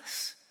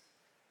Jesus,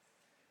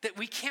 that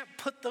we can't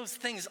put those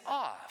things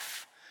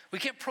off. We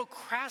can't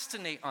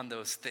procrastinate on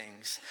those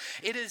things.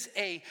 It is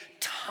a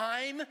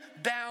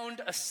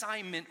time-bound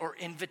assignment or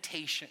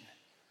invitation.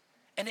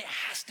 And it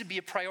has to be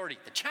a priority.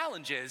 The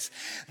challenge is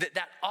that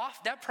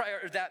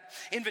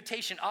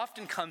invitation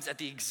often comes at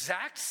the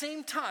exact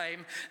same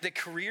time that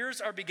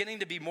careers are beginning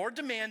to be more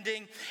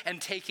demanding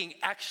and taking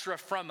extra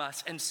from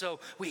us. And so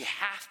we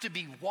have to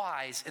be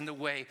wise in the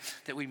way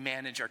that we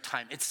manage our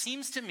time. It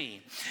seems to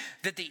me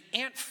that the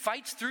ant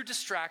fights through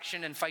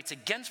distraction and fights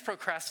against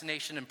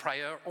procrastination and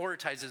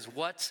prioritizes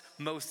what's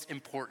most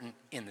important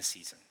in the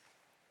season.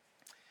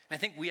 And I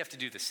think we have to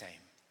do the same.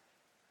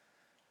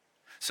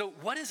 So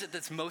what is it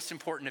that's most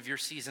important of your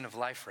season of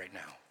life right now?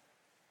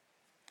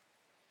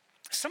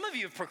 Some of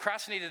you have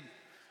procrastinated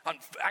on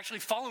actually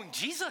following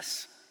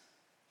Jesus,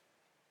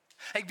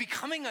 like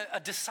becoming a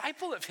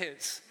disciple of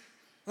his,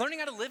 learning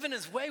how to live in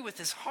his way with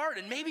his heart.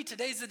 And maybe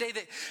today's the day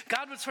that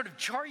God would sort of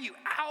jar you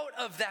out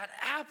of that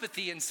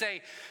apathy and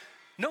say,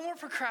 no more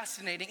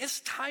procrastinating. It's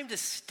time to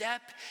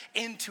step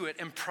into it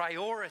and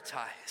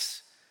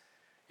prioritize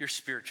your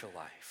spiritual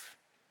life.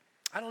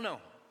 I don't know.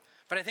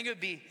 But I think it would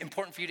be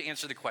important for you to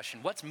answer the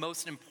question, what's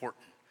most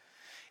important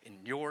in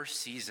your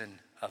season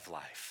of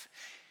life?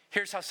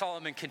 Here's how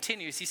Solomon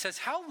continues. He says,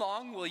 how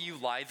long will you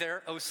lie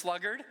there, O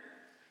sluggard?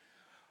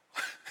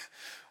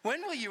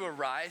 When will you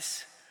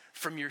arise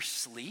from your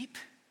sleep?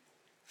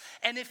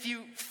 And if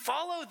you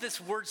follow this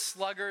word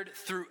sluggard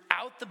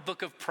throughout the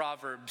book of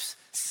Proverbs,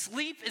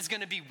 sleep is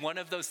going to be one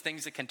of those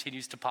things that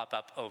continues to pop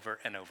up over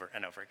and over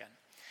and over again.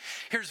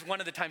 Here's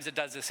one of the times it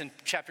does this in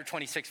chapter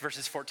 26,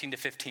 verses 14 to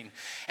 15.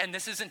 And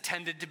this is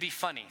intended to be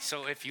funny.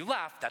 So if you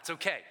laugh, that's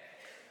okay.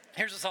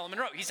 Here's what Solomon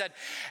wrote. He said,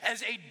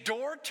 as a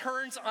door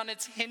turns on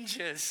its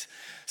hinges,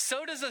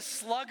 so does a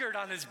sluggard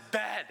on his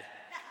bed.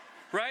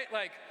 Right?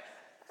 Like,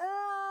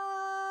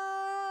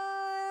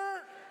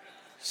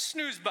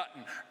 snooze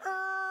button.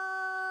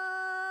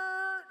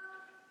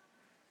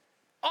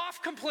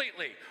 Off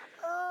completely.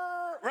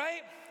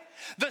 Right?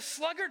 The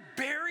sluggard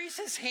buries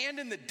his hand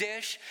in the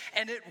dish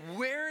and it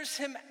wears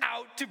him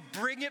out to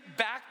bring it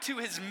back to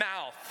his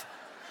mouth.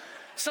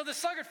 So the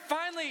sluggard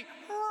finally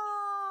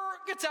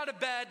gets out of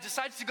bed,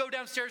 decides to go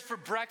downstairs for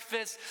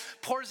breakfast,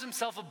 pours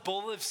himself a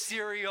bowl of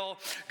cereal,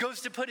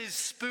 goes to put his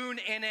spoon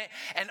in it,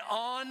 and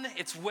on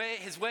his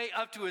way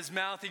up to his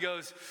mouth, he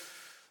goes,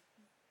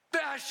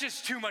 that's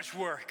just too much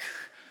work.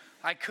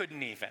 I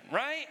couldn't even,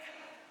 right?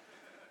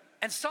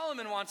 And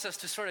Solomon wants us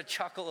to sort of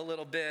chuckle a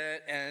little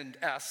bit and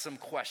ask some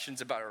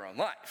questions about our own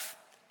life.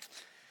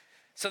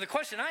 So the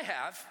question I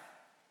have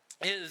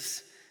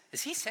is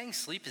he saying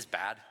sleep is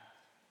bad?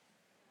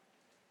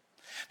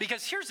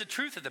 Because here's the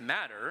truth of the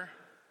matter.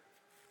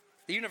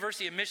 The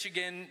University of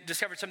Michigan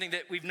discovered something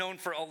that we've known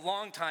for a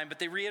long time, but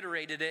they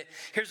reiterated it.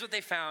 Here's what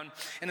they found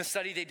in a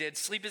study they did.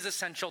 Sleep is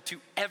essential to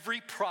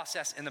every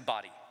process in the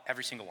body,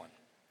 every single one.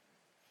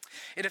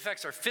 It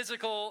affects our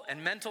physical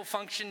and mental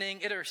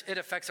functioning. It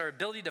affects our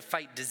ability to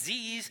fight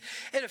disease.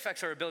 It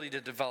affects our ability to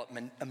develop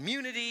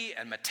immunity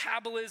and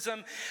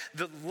metabolism.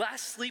 The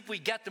less sleep we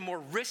get, the more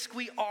risk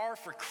we are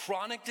for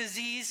chronic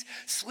disease.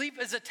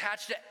 Sleep is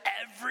attached to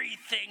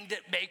everything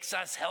that makes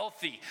us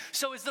healthy.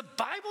 So is the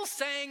Bible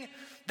saying,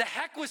 the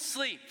heck with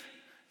sleep?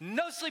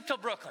 No sleep till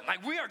Brooklyn.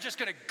 Like, we are just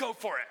going to go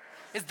for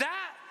it.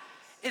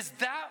 Is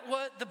that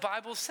what the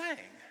Bible's saying?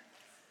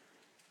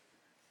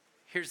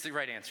 Here's the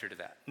right answer to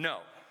that. No.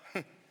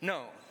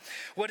 No.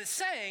 What it's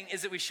saying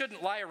is that we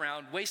shouldn't lie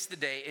around, waste the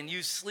day, and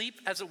use sleep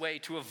as a way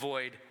to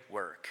avoid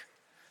work.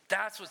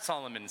 That's what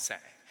Solomon's saying.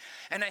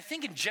 And I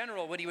think in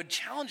general, what he would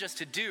challenge us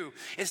to do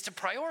is to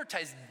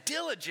prioritize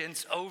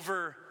diligence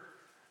over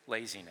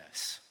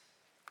laziness.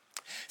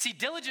 See,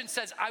 diligence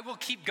says, I will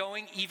keep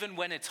going even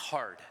when it's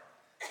hard.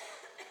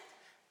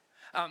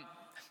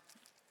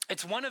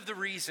 It's one of the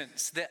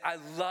reasons that I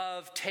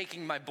love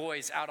taking my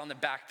boys out on the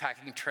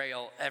backpacking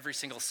trail every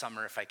single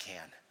summer if I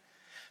can.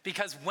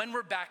 Because when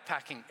we're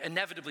backpacking,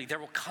 inevitably there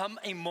will come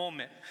a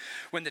moment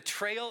when the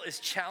trail is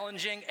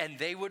challenging and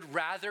they would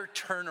rather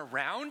turn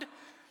around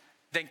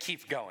than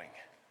keep going.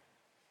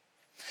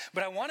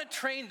 But I want to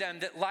train them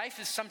that life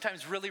is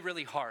sometimes really,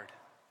 really hard.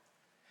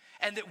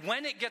 And that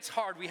when it gets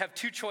hard, we have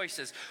two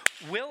choices.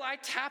 Will I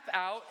tap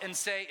out and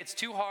say, it's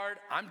too hard,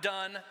 I'm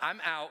done,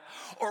 I'm out?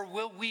 Or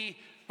will we,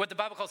 what the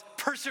Bible calls,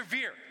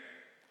 persevere?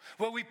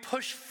 Will we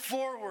push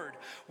forward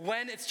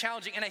when it's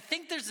challenging? And I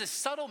think there's this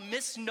subtle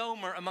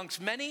misnomer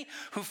amongst many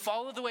who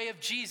follow the way of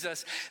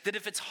Jesus that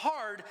if it's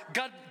hard,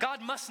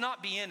 God must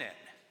not be in it.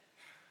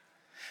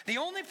 The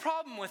only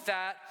problem with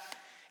that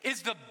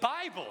is the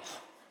Bible.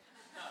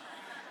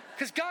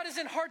 Because God is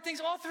in hard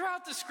things all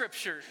throughout the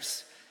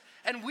scriptures.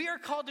 And we are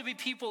called to be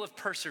people of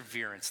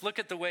perseverance. Look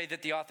at the way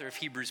that the author of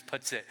Hebrews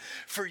puts it.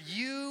 For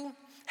you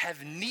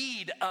have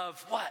need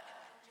of what?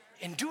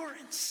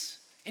 Endurance.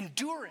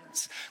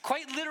 Endurance.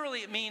 Quite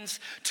literally, it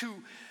means to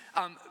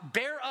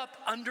bear up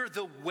under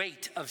the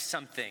weight of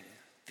something.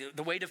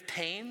 The weight of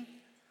pain,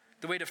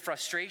 the weight of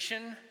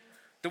frustration,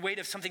 the weight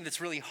of something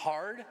that's really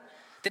hard.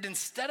 That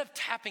instead of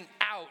tapping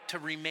out, to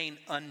remain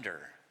under.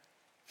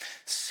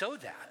 So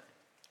that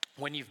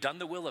when you've done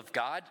the will of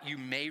God, you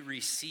may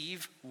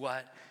receive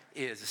what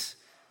is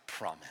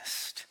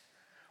promised.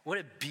 What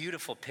a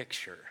beautiful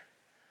picture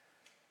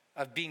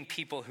of being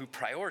people who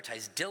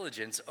prioritize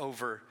diligence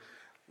over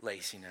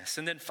laziness.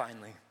 And then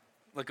finally,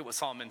 look at what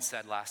Solomon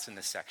said last in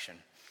this section.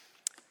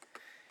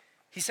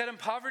 He said, and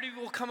poverty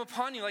will come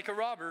upon you like a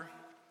robber,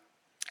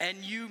 and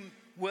you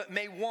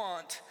may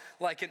want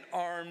like an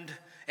armed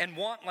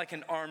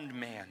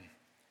man.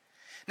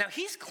 Now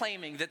he's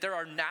claiming that there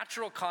are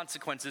natural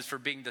consequences for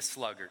being the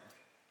sluggard,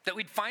 that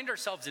we'd find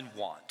ourselves in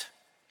want.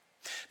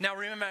 Now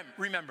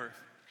remember,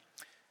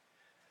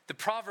 the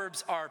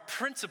Proverbs are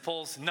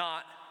principles,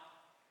 not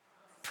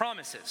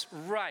promises.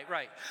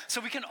 Right. So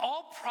we can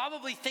all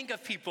probably think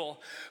of people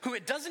who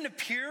it doesn't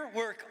appear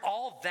work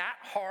all that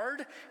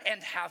hard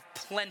and have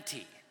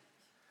plenty.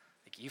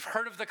 Like you've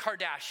heard of the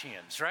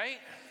Kardashians, right?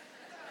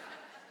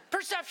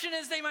 Perception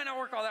is they might not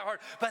work all that hard,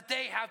 but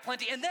they have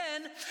plenty. And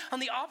then on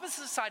the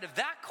opposite side of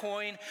that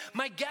coin,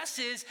 my guess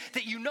is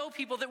that you know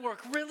people that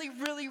work really,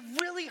 really,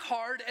 really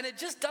hard, and it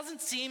just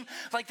doesn't seem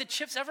like the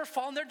chips ever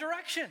fall in their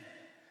direction,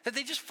 that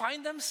they just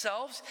find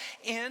themselves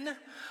in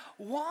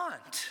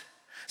want.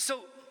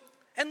 So,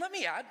 and let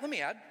me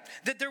add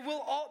that there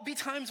will all be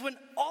times when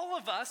all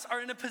of us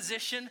are in a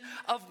position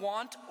of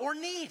want or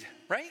need,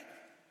 right?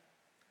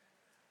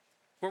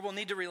 Where we'll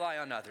need to rely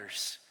on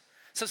others.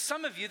 So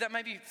some of you, that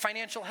might be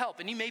financial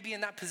help, and you may be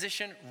in that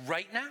position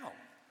right now.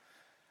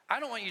 I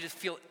don't want you to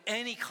feel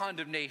any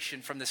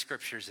condemnation from the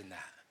scriptures in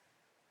that.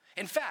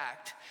 In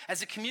fact,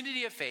 as a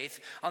community of faith,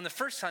 on the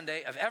first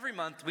Sunday of every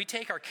month, we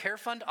take our Care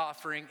Fund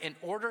offering in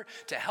order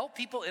to help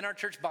people in our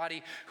church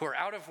body who are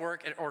out of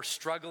work or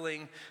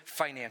struggling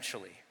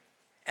financially.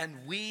 And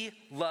we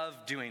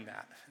love doing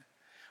that.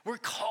 We're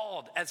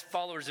called as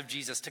followers of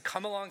Jesus to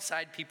come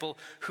alongside people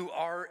who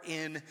are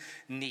in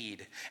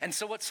need. And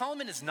so what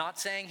Solomon is not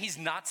saying, he's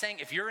not saying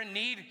if you're in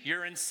need,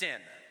 you're in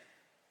sin.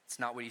 It's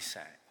not what he's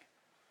saying.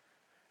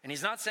 And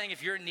he's not saying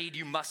if you're in need,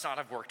 you must not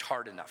have worked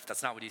hard enough.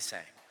 That's not what he's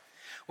saying.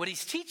 What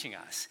he's teaching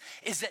us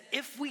is that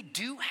if we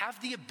do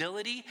have the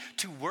ability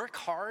to work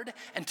hard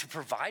and to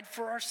provide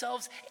for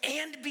ourselves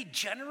and be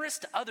generous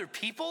to other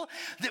people,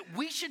 that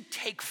we should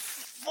take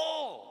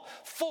full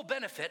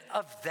benefit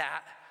of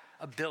that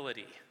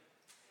ability.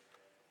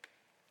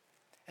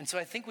 And so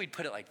I think we'd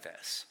put it like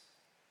this,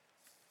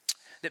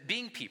 that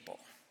being people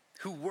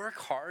who work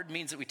hard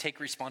means that we take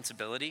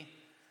responsibility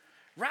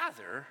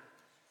rather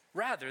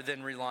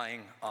than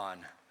relying on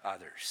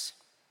others.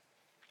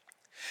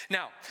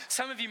 Now,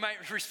 some of you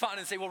might respond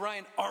and say, well,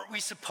 Ryan, aren't we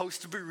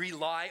supposed to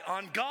rely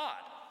on God?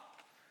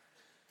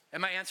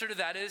 And my answer to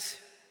that is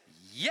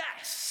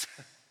yes.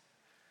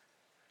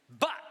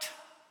 But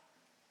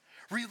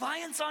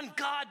reliance on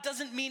God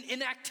doesn't mean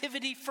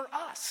inactivity for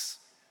us.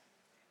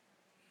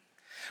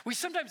 We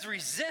sometimes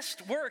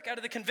resist work out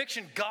of the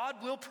conviction God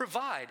will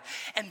provide.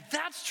 And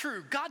that's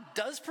true. God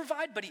does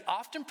provide, but he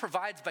often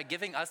provides by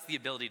giving us the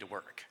ability to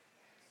work.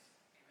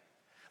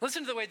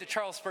 Listen to the way that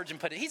Charles Spurgeon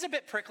put it. He's a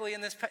bit prickly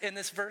in this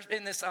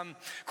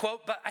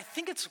quote, but I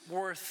think it's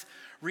worth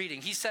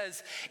reading. He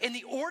says, in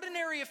the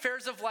ordinary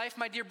affairs of life,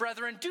 my dear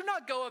brethren, do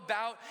not go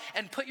about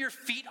and put your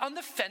feet on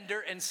the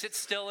fender and sit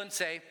still and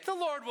say, the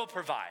Lord will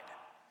provide.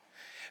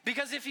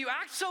 Because if you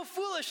act so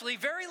foolishly,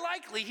 very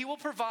likely he will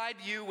provide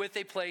you with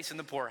a place in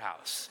the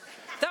poorhouse.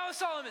 That was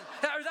Solomon.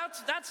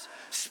 That's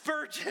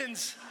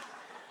Spurgeon's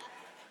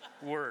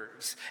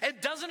words.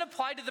 It doesn't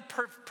apply to the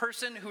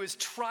person who is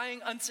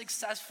trying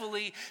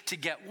unsuccessfully to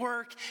get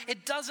work.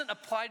 It doesn't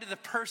apply to the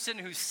person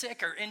who's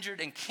sick or injured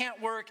and can't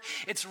work.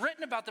 It's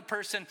written about the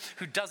person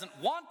who doesn't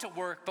want to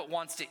work but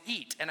wants to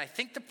eat. And I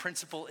think the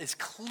principle is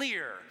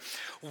clear.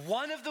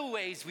 One of the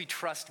ways we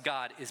trust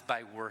God is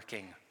by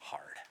working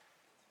hard.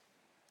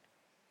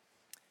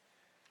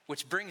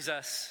 Which brings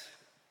us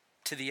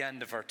to the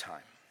end of our time.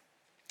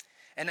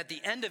 And at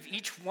the end of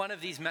each one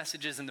of these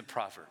messages in the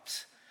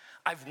Proverbs,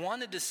 I've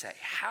wanted to say,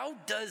 how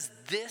does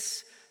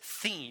this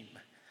theme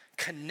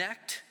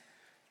connect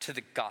to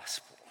the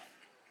gospel?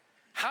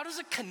 How does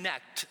it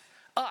connect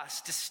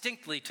us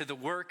distinctly to the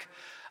work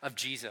of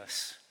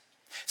Jesus?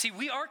 See,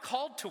 we are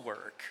called to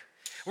work.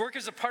 Work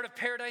is a part of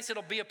paradise.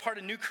 It'll be a part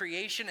of new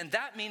creation. And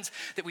that means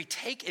that we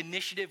take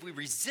initiative, we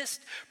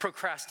resist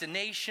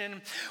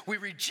procrastination, we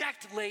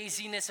reject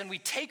laziness, and we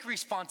take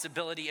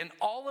responsibility. And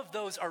all of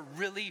those are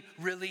really,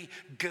 really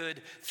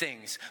good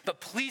things.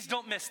 But please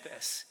don't miss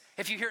this.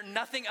 If you hear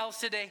nothing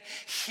else today,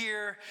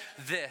 hear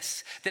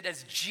this, that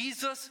as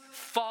Jesus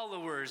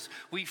followers,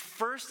 we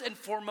first and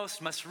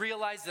foremost must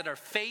realize that our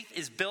faith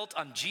is built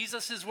on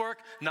Jesus' work,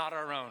 not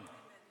our own.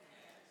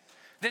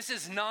 This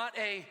is not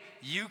a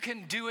you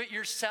can do it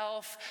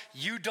yourself,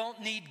 you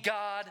don't need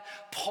God,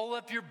 pull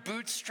up your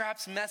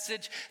bootstraps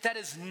message. That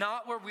is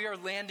not where we are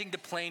landing the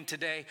plane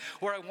today.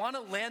 Where I want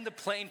to land the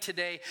plane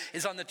today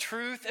is on the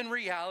truth and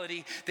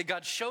reality that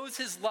God shows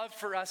his love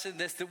for us in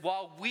this, that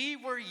while we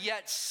were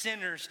yet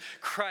sinners,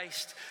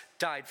 Christ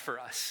died for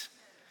us.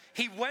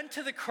 He went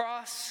to the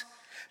cross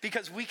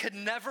because we could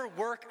never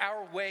work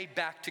our way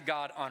back to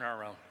God on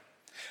our own.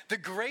 The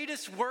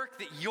greatest work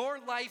that your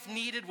life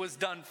needed was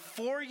done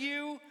for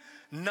you,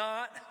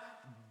 not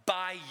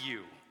by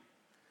you.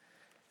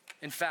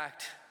 In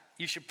fact,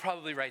 you should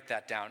probably write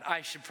that down.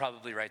 I should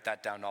probably write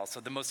that down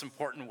also. The most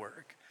important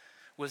work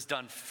was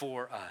done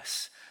for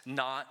us,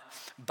 not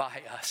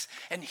by us.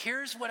 And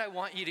here's what I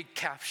want you to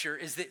capture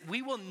is that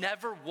we will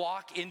never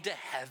walk into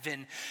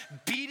heaven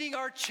beating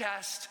our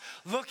chest,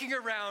 looking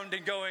around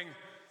and going,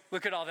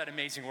 look at all that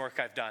amazing work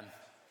I've done.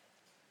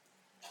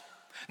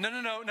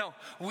 No.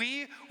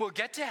 We will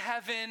get to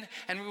heaven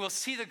and we will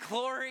see the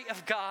glory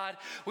of God.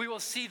 We will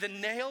see the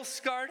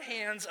nail-scarred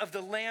hands of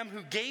the Lamb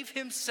who gave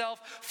himself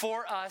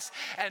for us.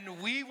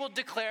 And we will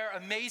declare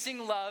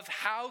amazing love.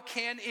 How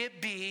can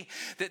it be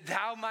that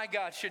thou, my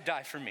God, should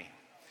die for me?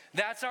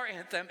 That's our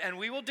anthem. And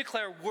we will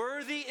declare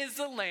worthy is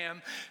the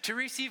Lamb to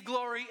receive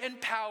glory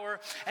and power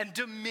and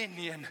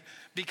dominion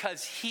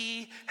because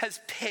he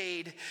has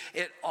paid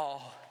it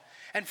all.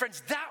 And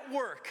friends, that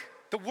work,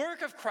 the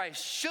work of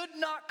Christ, should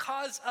not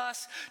cause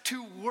us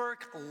to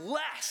work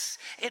less.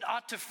 It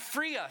ought to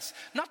free us,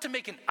 not to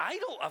make an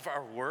idol of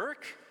our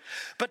work,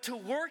 but to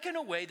work in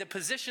a way that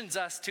positions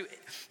us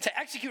to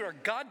execute our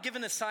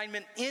God-given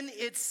assignment in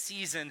its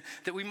season,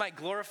 that we might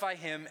glorify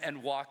him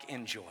and walk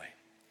in joy.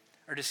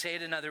 Or to say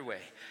it another way,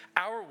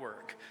 our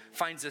work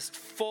finds its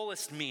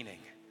fullest meaning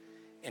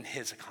in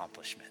his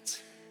accomplishments.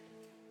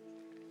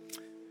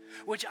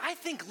 Which I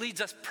think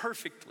leads us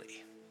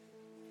perfectly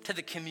to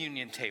the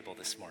communion table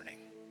this morning.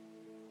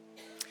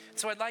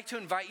 So I'd like to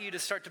invite you to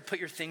start to put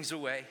your things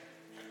away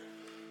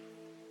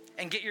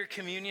and get your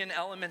communion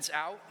elements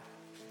out.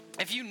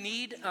 If you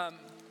need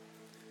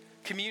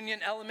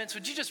communion elements,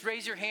 would you just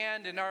raise your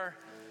hand, and our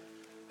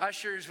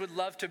ushers would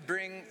love to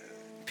bring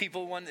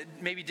people one that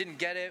maybe didn't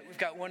get it. We've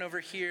got one over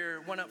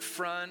here, one up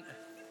front.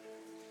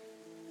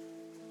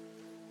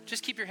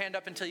 Just keep your hand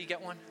up until you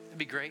get one. It'd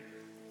be great.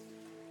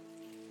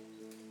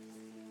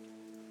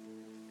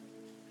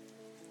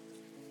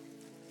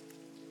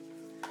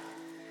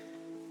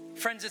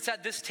 Friends, it's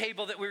at this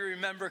table that we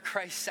remember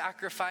Christ's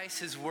sacrifice,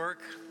 his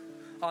work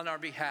on our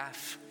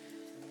behalf.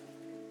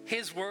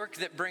 His work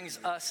that brings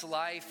us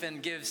life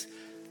and gives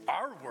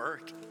our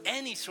work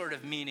any sort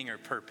of meaning or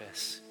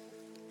purpose.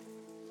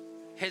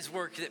 His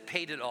work that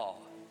paid it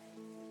all.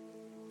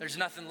 There's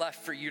nothing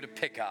left for you to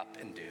pick up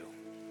and do.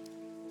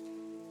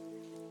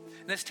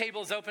 And this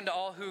table is open to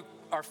all who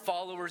are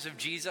followers of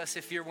Jesus.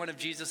 If you're one of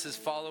Jesus's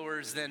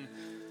followers, then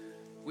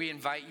we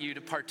invite you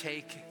to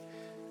partake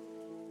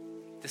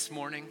this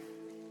morning.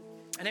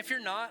 And if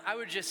you're not, I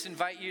would just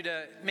invite you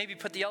to maybe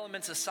put the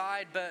elements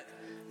aside, but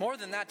more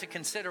than that, to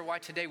consider why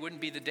today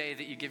wouldn't be the day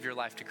that you give your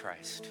life to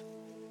Christ.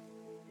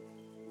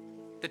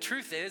 The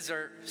truth is,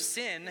 our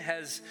sin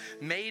has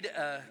made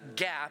a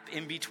gap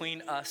in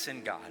between us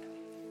and God.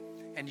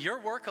 And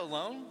your work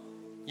alone,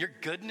 your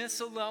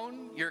goodness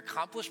alone, your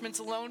accomplishments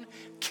alone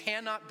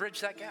cannot bridge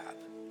that gap.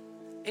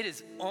 It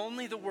is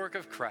only the work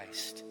of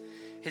Christ,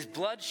 his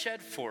blood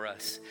shed for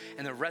us,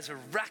 and the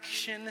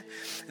resurrection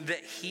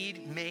that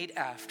he made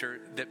after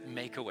that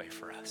make a way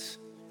for us.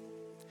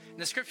 And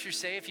the scriptures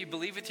say if you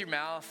believe with your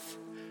mouth,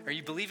 or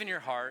you believe in your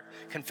heart,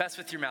 confess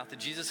with your mouth that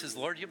Jesus is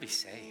Lord, you'll be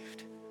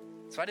saved.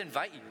 So I'd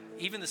invite you,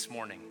 even this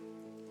morning,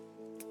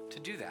 to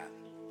do that.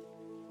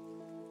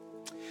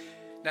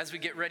 And as we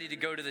get ready to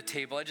go to the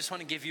table, I just want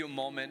to give you a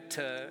moment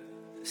to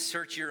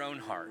search your own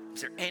heart.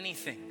 Is there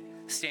anything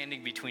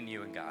standing between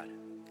you and God?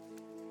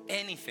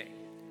 Anything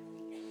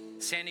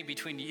standing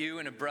between you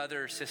and a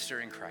brother or sister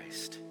in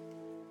Christ?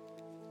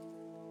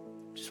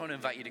 Just want to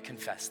invite you to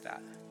confess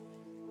that.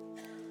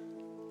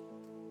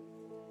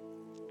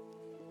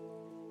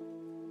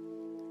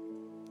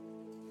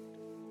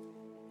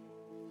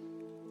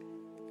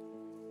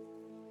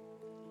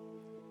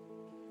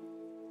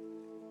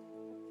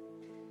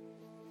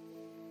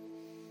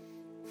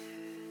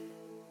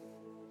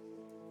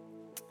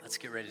 Let's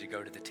get ready to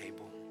go to the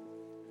table.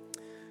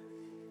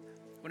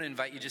 I want to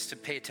invite you just to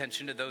pay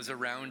attention to those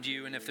around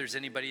you, and if there's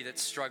anybody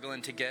that's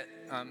struggling to get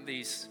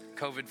these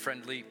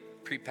COVID-friendly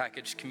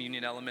prepackaged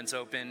communion elements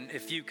open,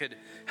 if you could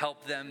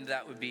help them,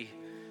 that would be,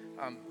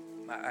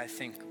 I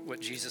think,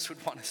 what Jesus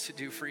would want us to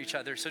do for each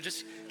other. So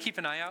just keep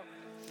an eye out.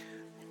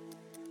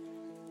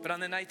 But on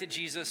the night that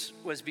Jesus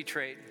was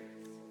betrayed,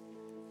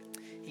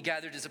 he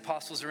gathered his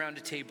apostles around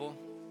a table.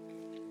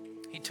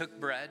 He took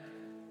bread.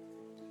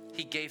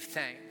 He gave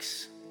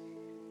thanks.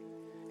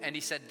 And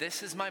he said,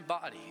 "This is my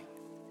body,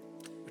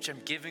 which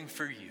I'm giving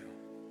for you.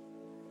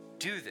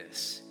 Do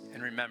this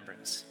in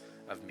remembrance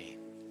of me."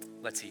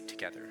 Let's eat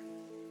together.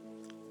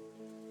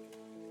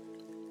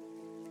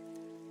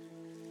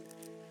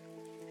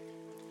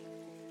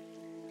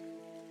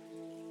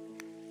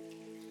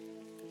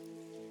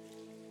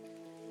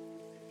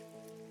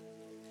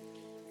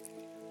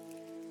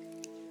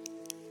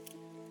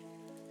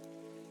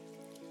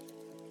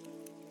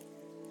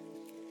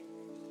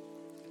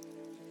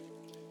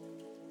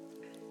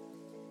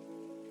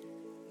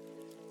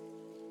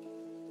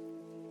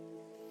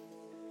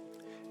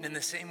 And in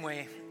the same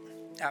way,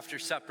 after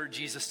supper,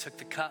 Jesus took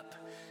the cup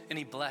and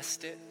he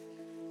blessed it.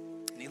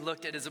 And and he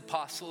looked at his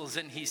apostles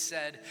and he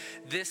said,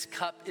 "This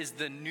cup is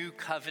the new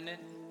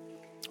covenant,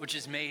 which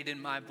is made in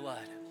my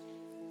blood."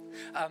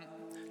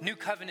 New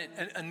covenant,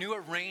 a new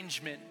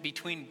arrangement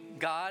between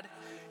God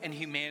and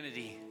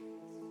humanity.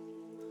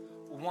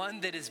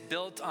 One that is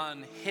built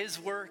on his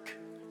work,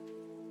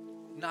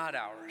 not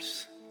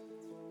ours.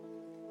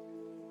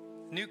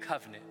 New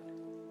covenant,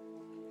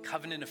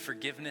 covenant of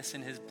forgiveness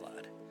in his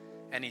blood.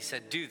 And he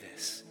said, "Do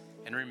this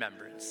in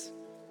remembrance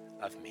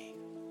of me."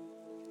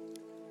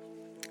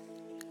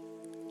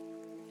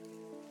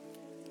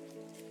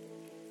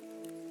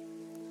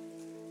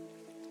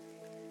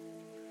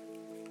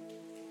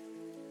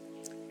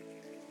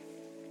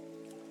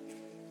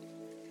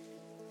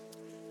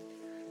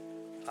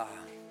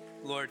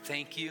 Lord,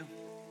 thank you.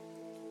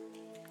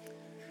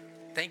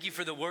 Thank you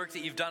for the work that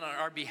you've done on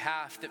our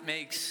behalf that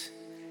makes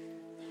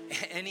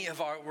any of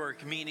our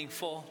work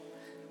meaningful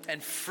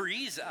and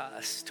frees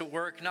us to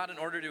work not in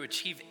order to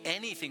achieve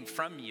anything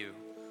from you,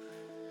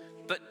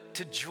 but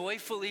to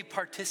joyfully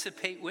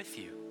participate with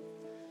you.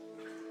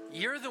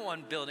 You're the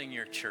one building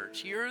your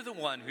church. You're the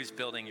one who's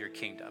building your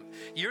kingdom.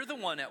 You're the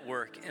one at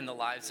work in the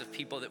lives of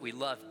people that we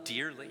love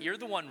dearly. You're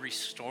the one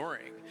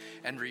restoring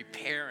and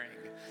repairing.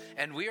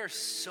 And we are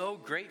so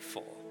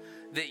grateful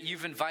that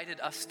you've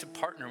invited us to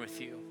partner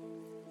with you.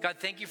 God,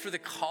 thank you for the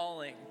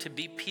calling to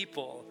be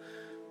people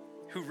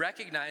who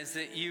recognize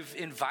that you've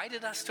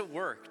invited us to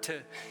work,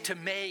 to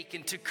make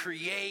and to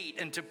create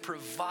and to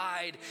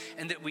provide,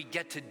 and that we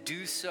get to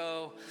do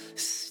so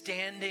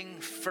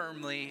standing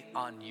firmly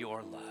on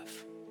your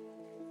love.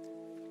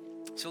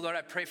 So Lord,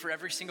 I pray for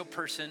every single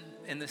person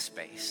in this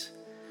space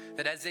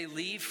that as they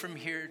leave from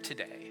here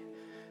today,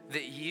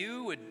 that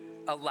you would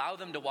allow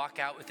them to walk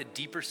out with a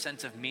deeper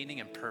sense of meaning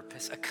and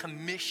purpose, a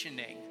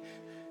commissioning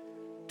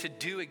to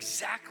do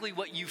exactly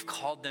what you've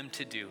called them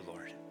to do,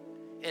 Lord,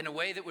 in a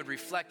way that would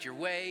reflect your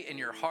way and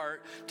your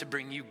heart to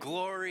bring you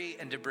glory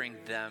and to bring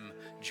them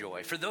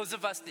joy. For those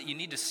of us that you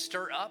need to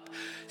stir up,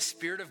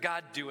 Spirit of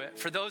God, do it.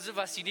 For those of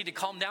us you need to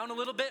calm down a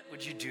little bit,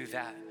 would you do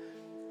that?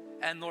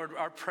 And Lord,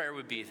 our prayer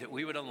would be that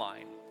we would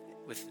align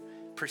with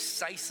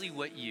precisely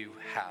what you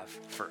have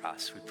for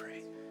us, we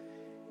pray.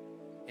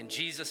 In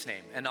Jesus'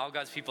 name, and all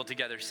God's people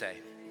together say,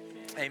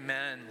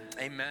 amen,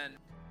 amen.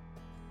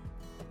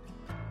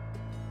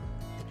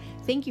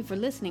 Thank you for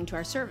listening to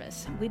our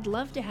service. We'd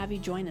love to have you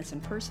join us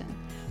in person.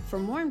 For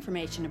more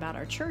information about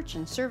our church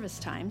and service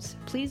times,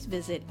 please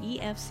visit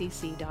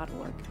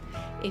efcc.org.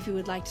 If you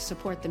would like to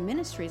support the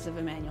ministries of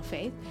Emmanuel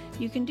Faith,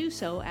 you can do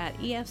so at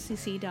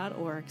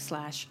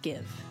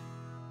efcc.org/give.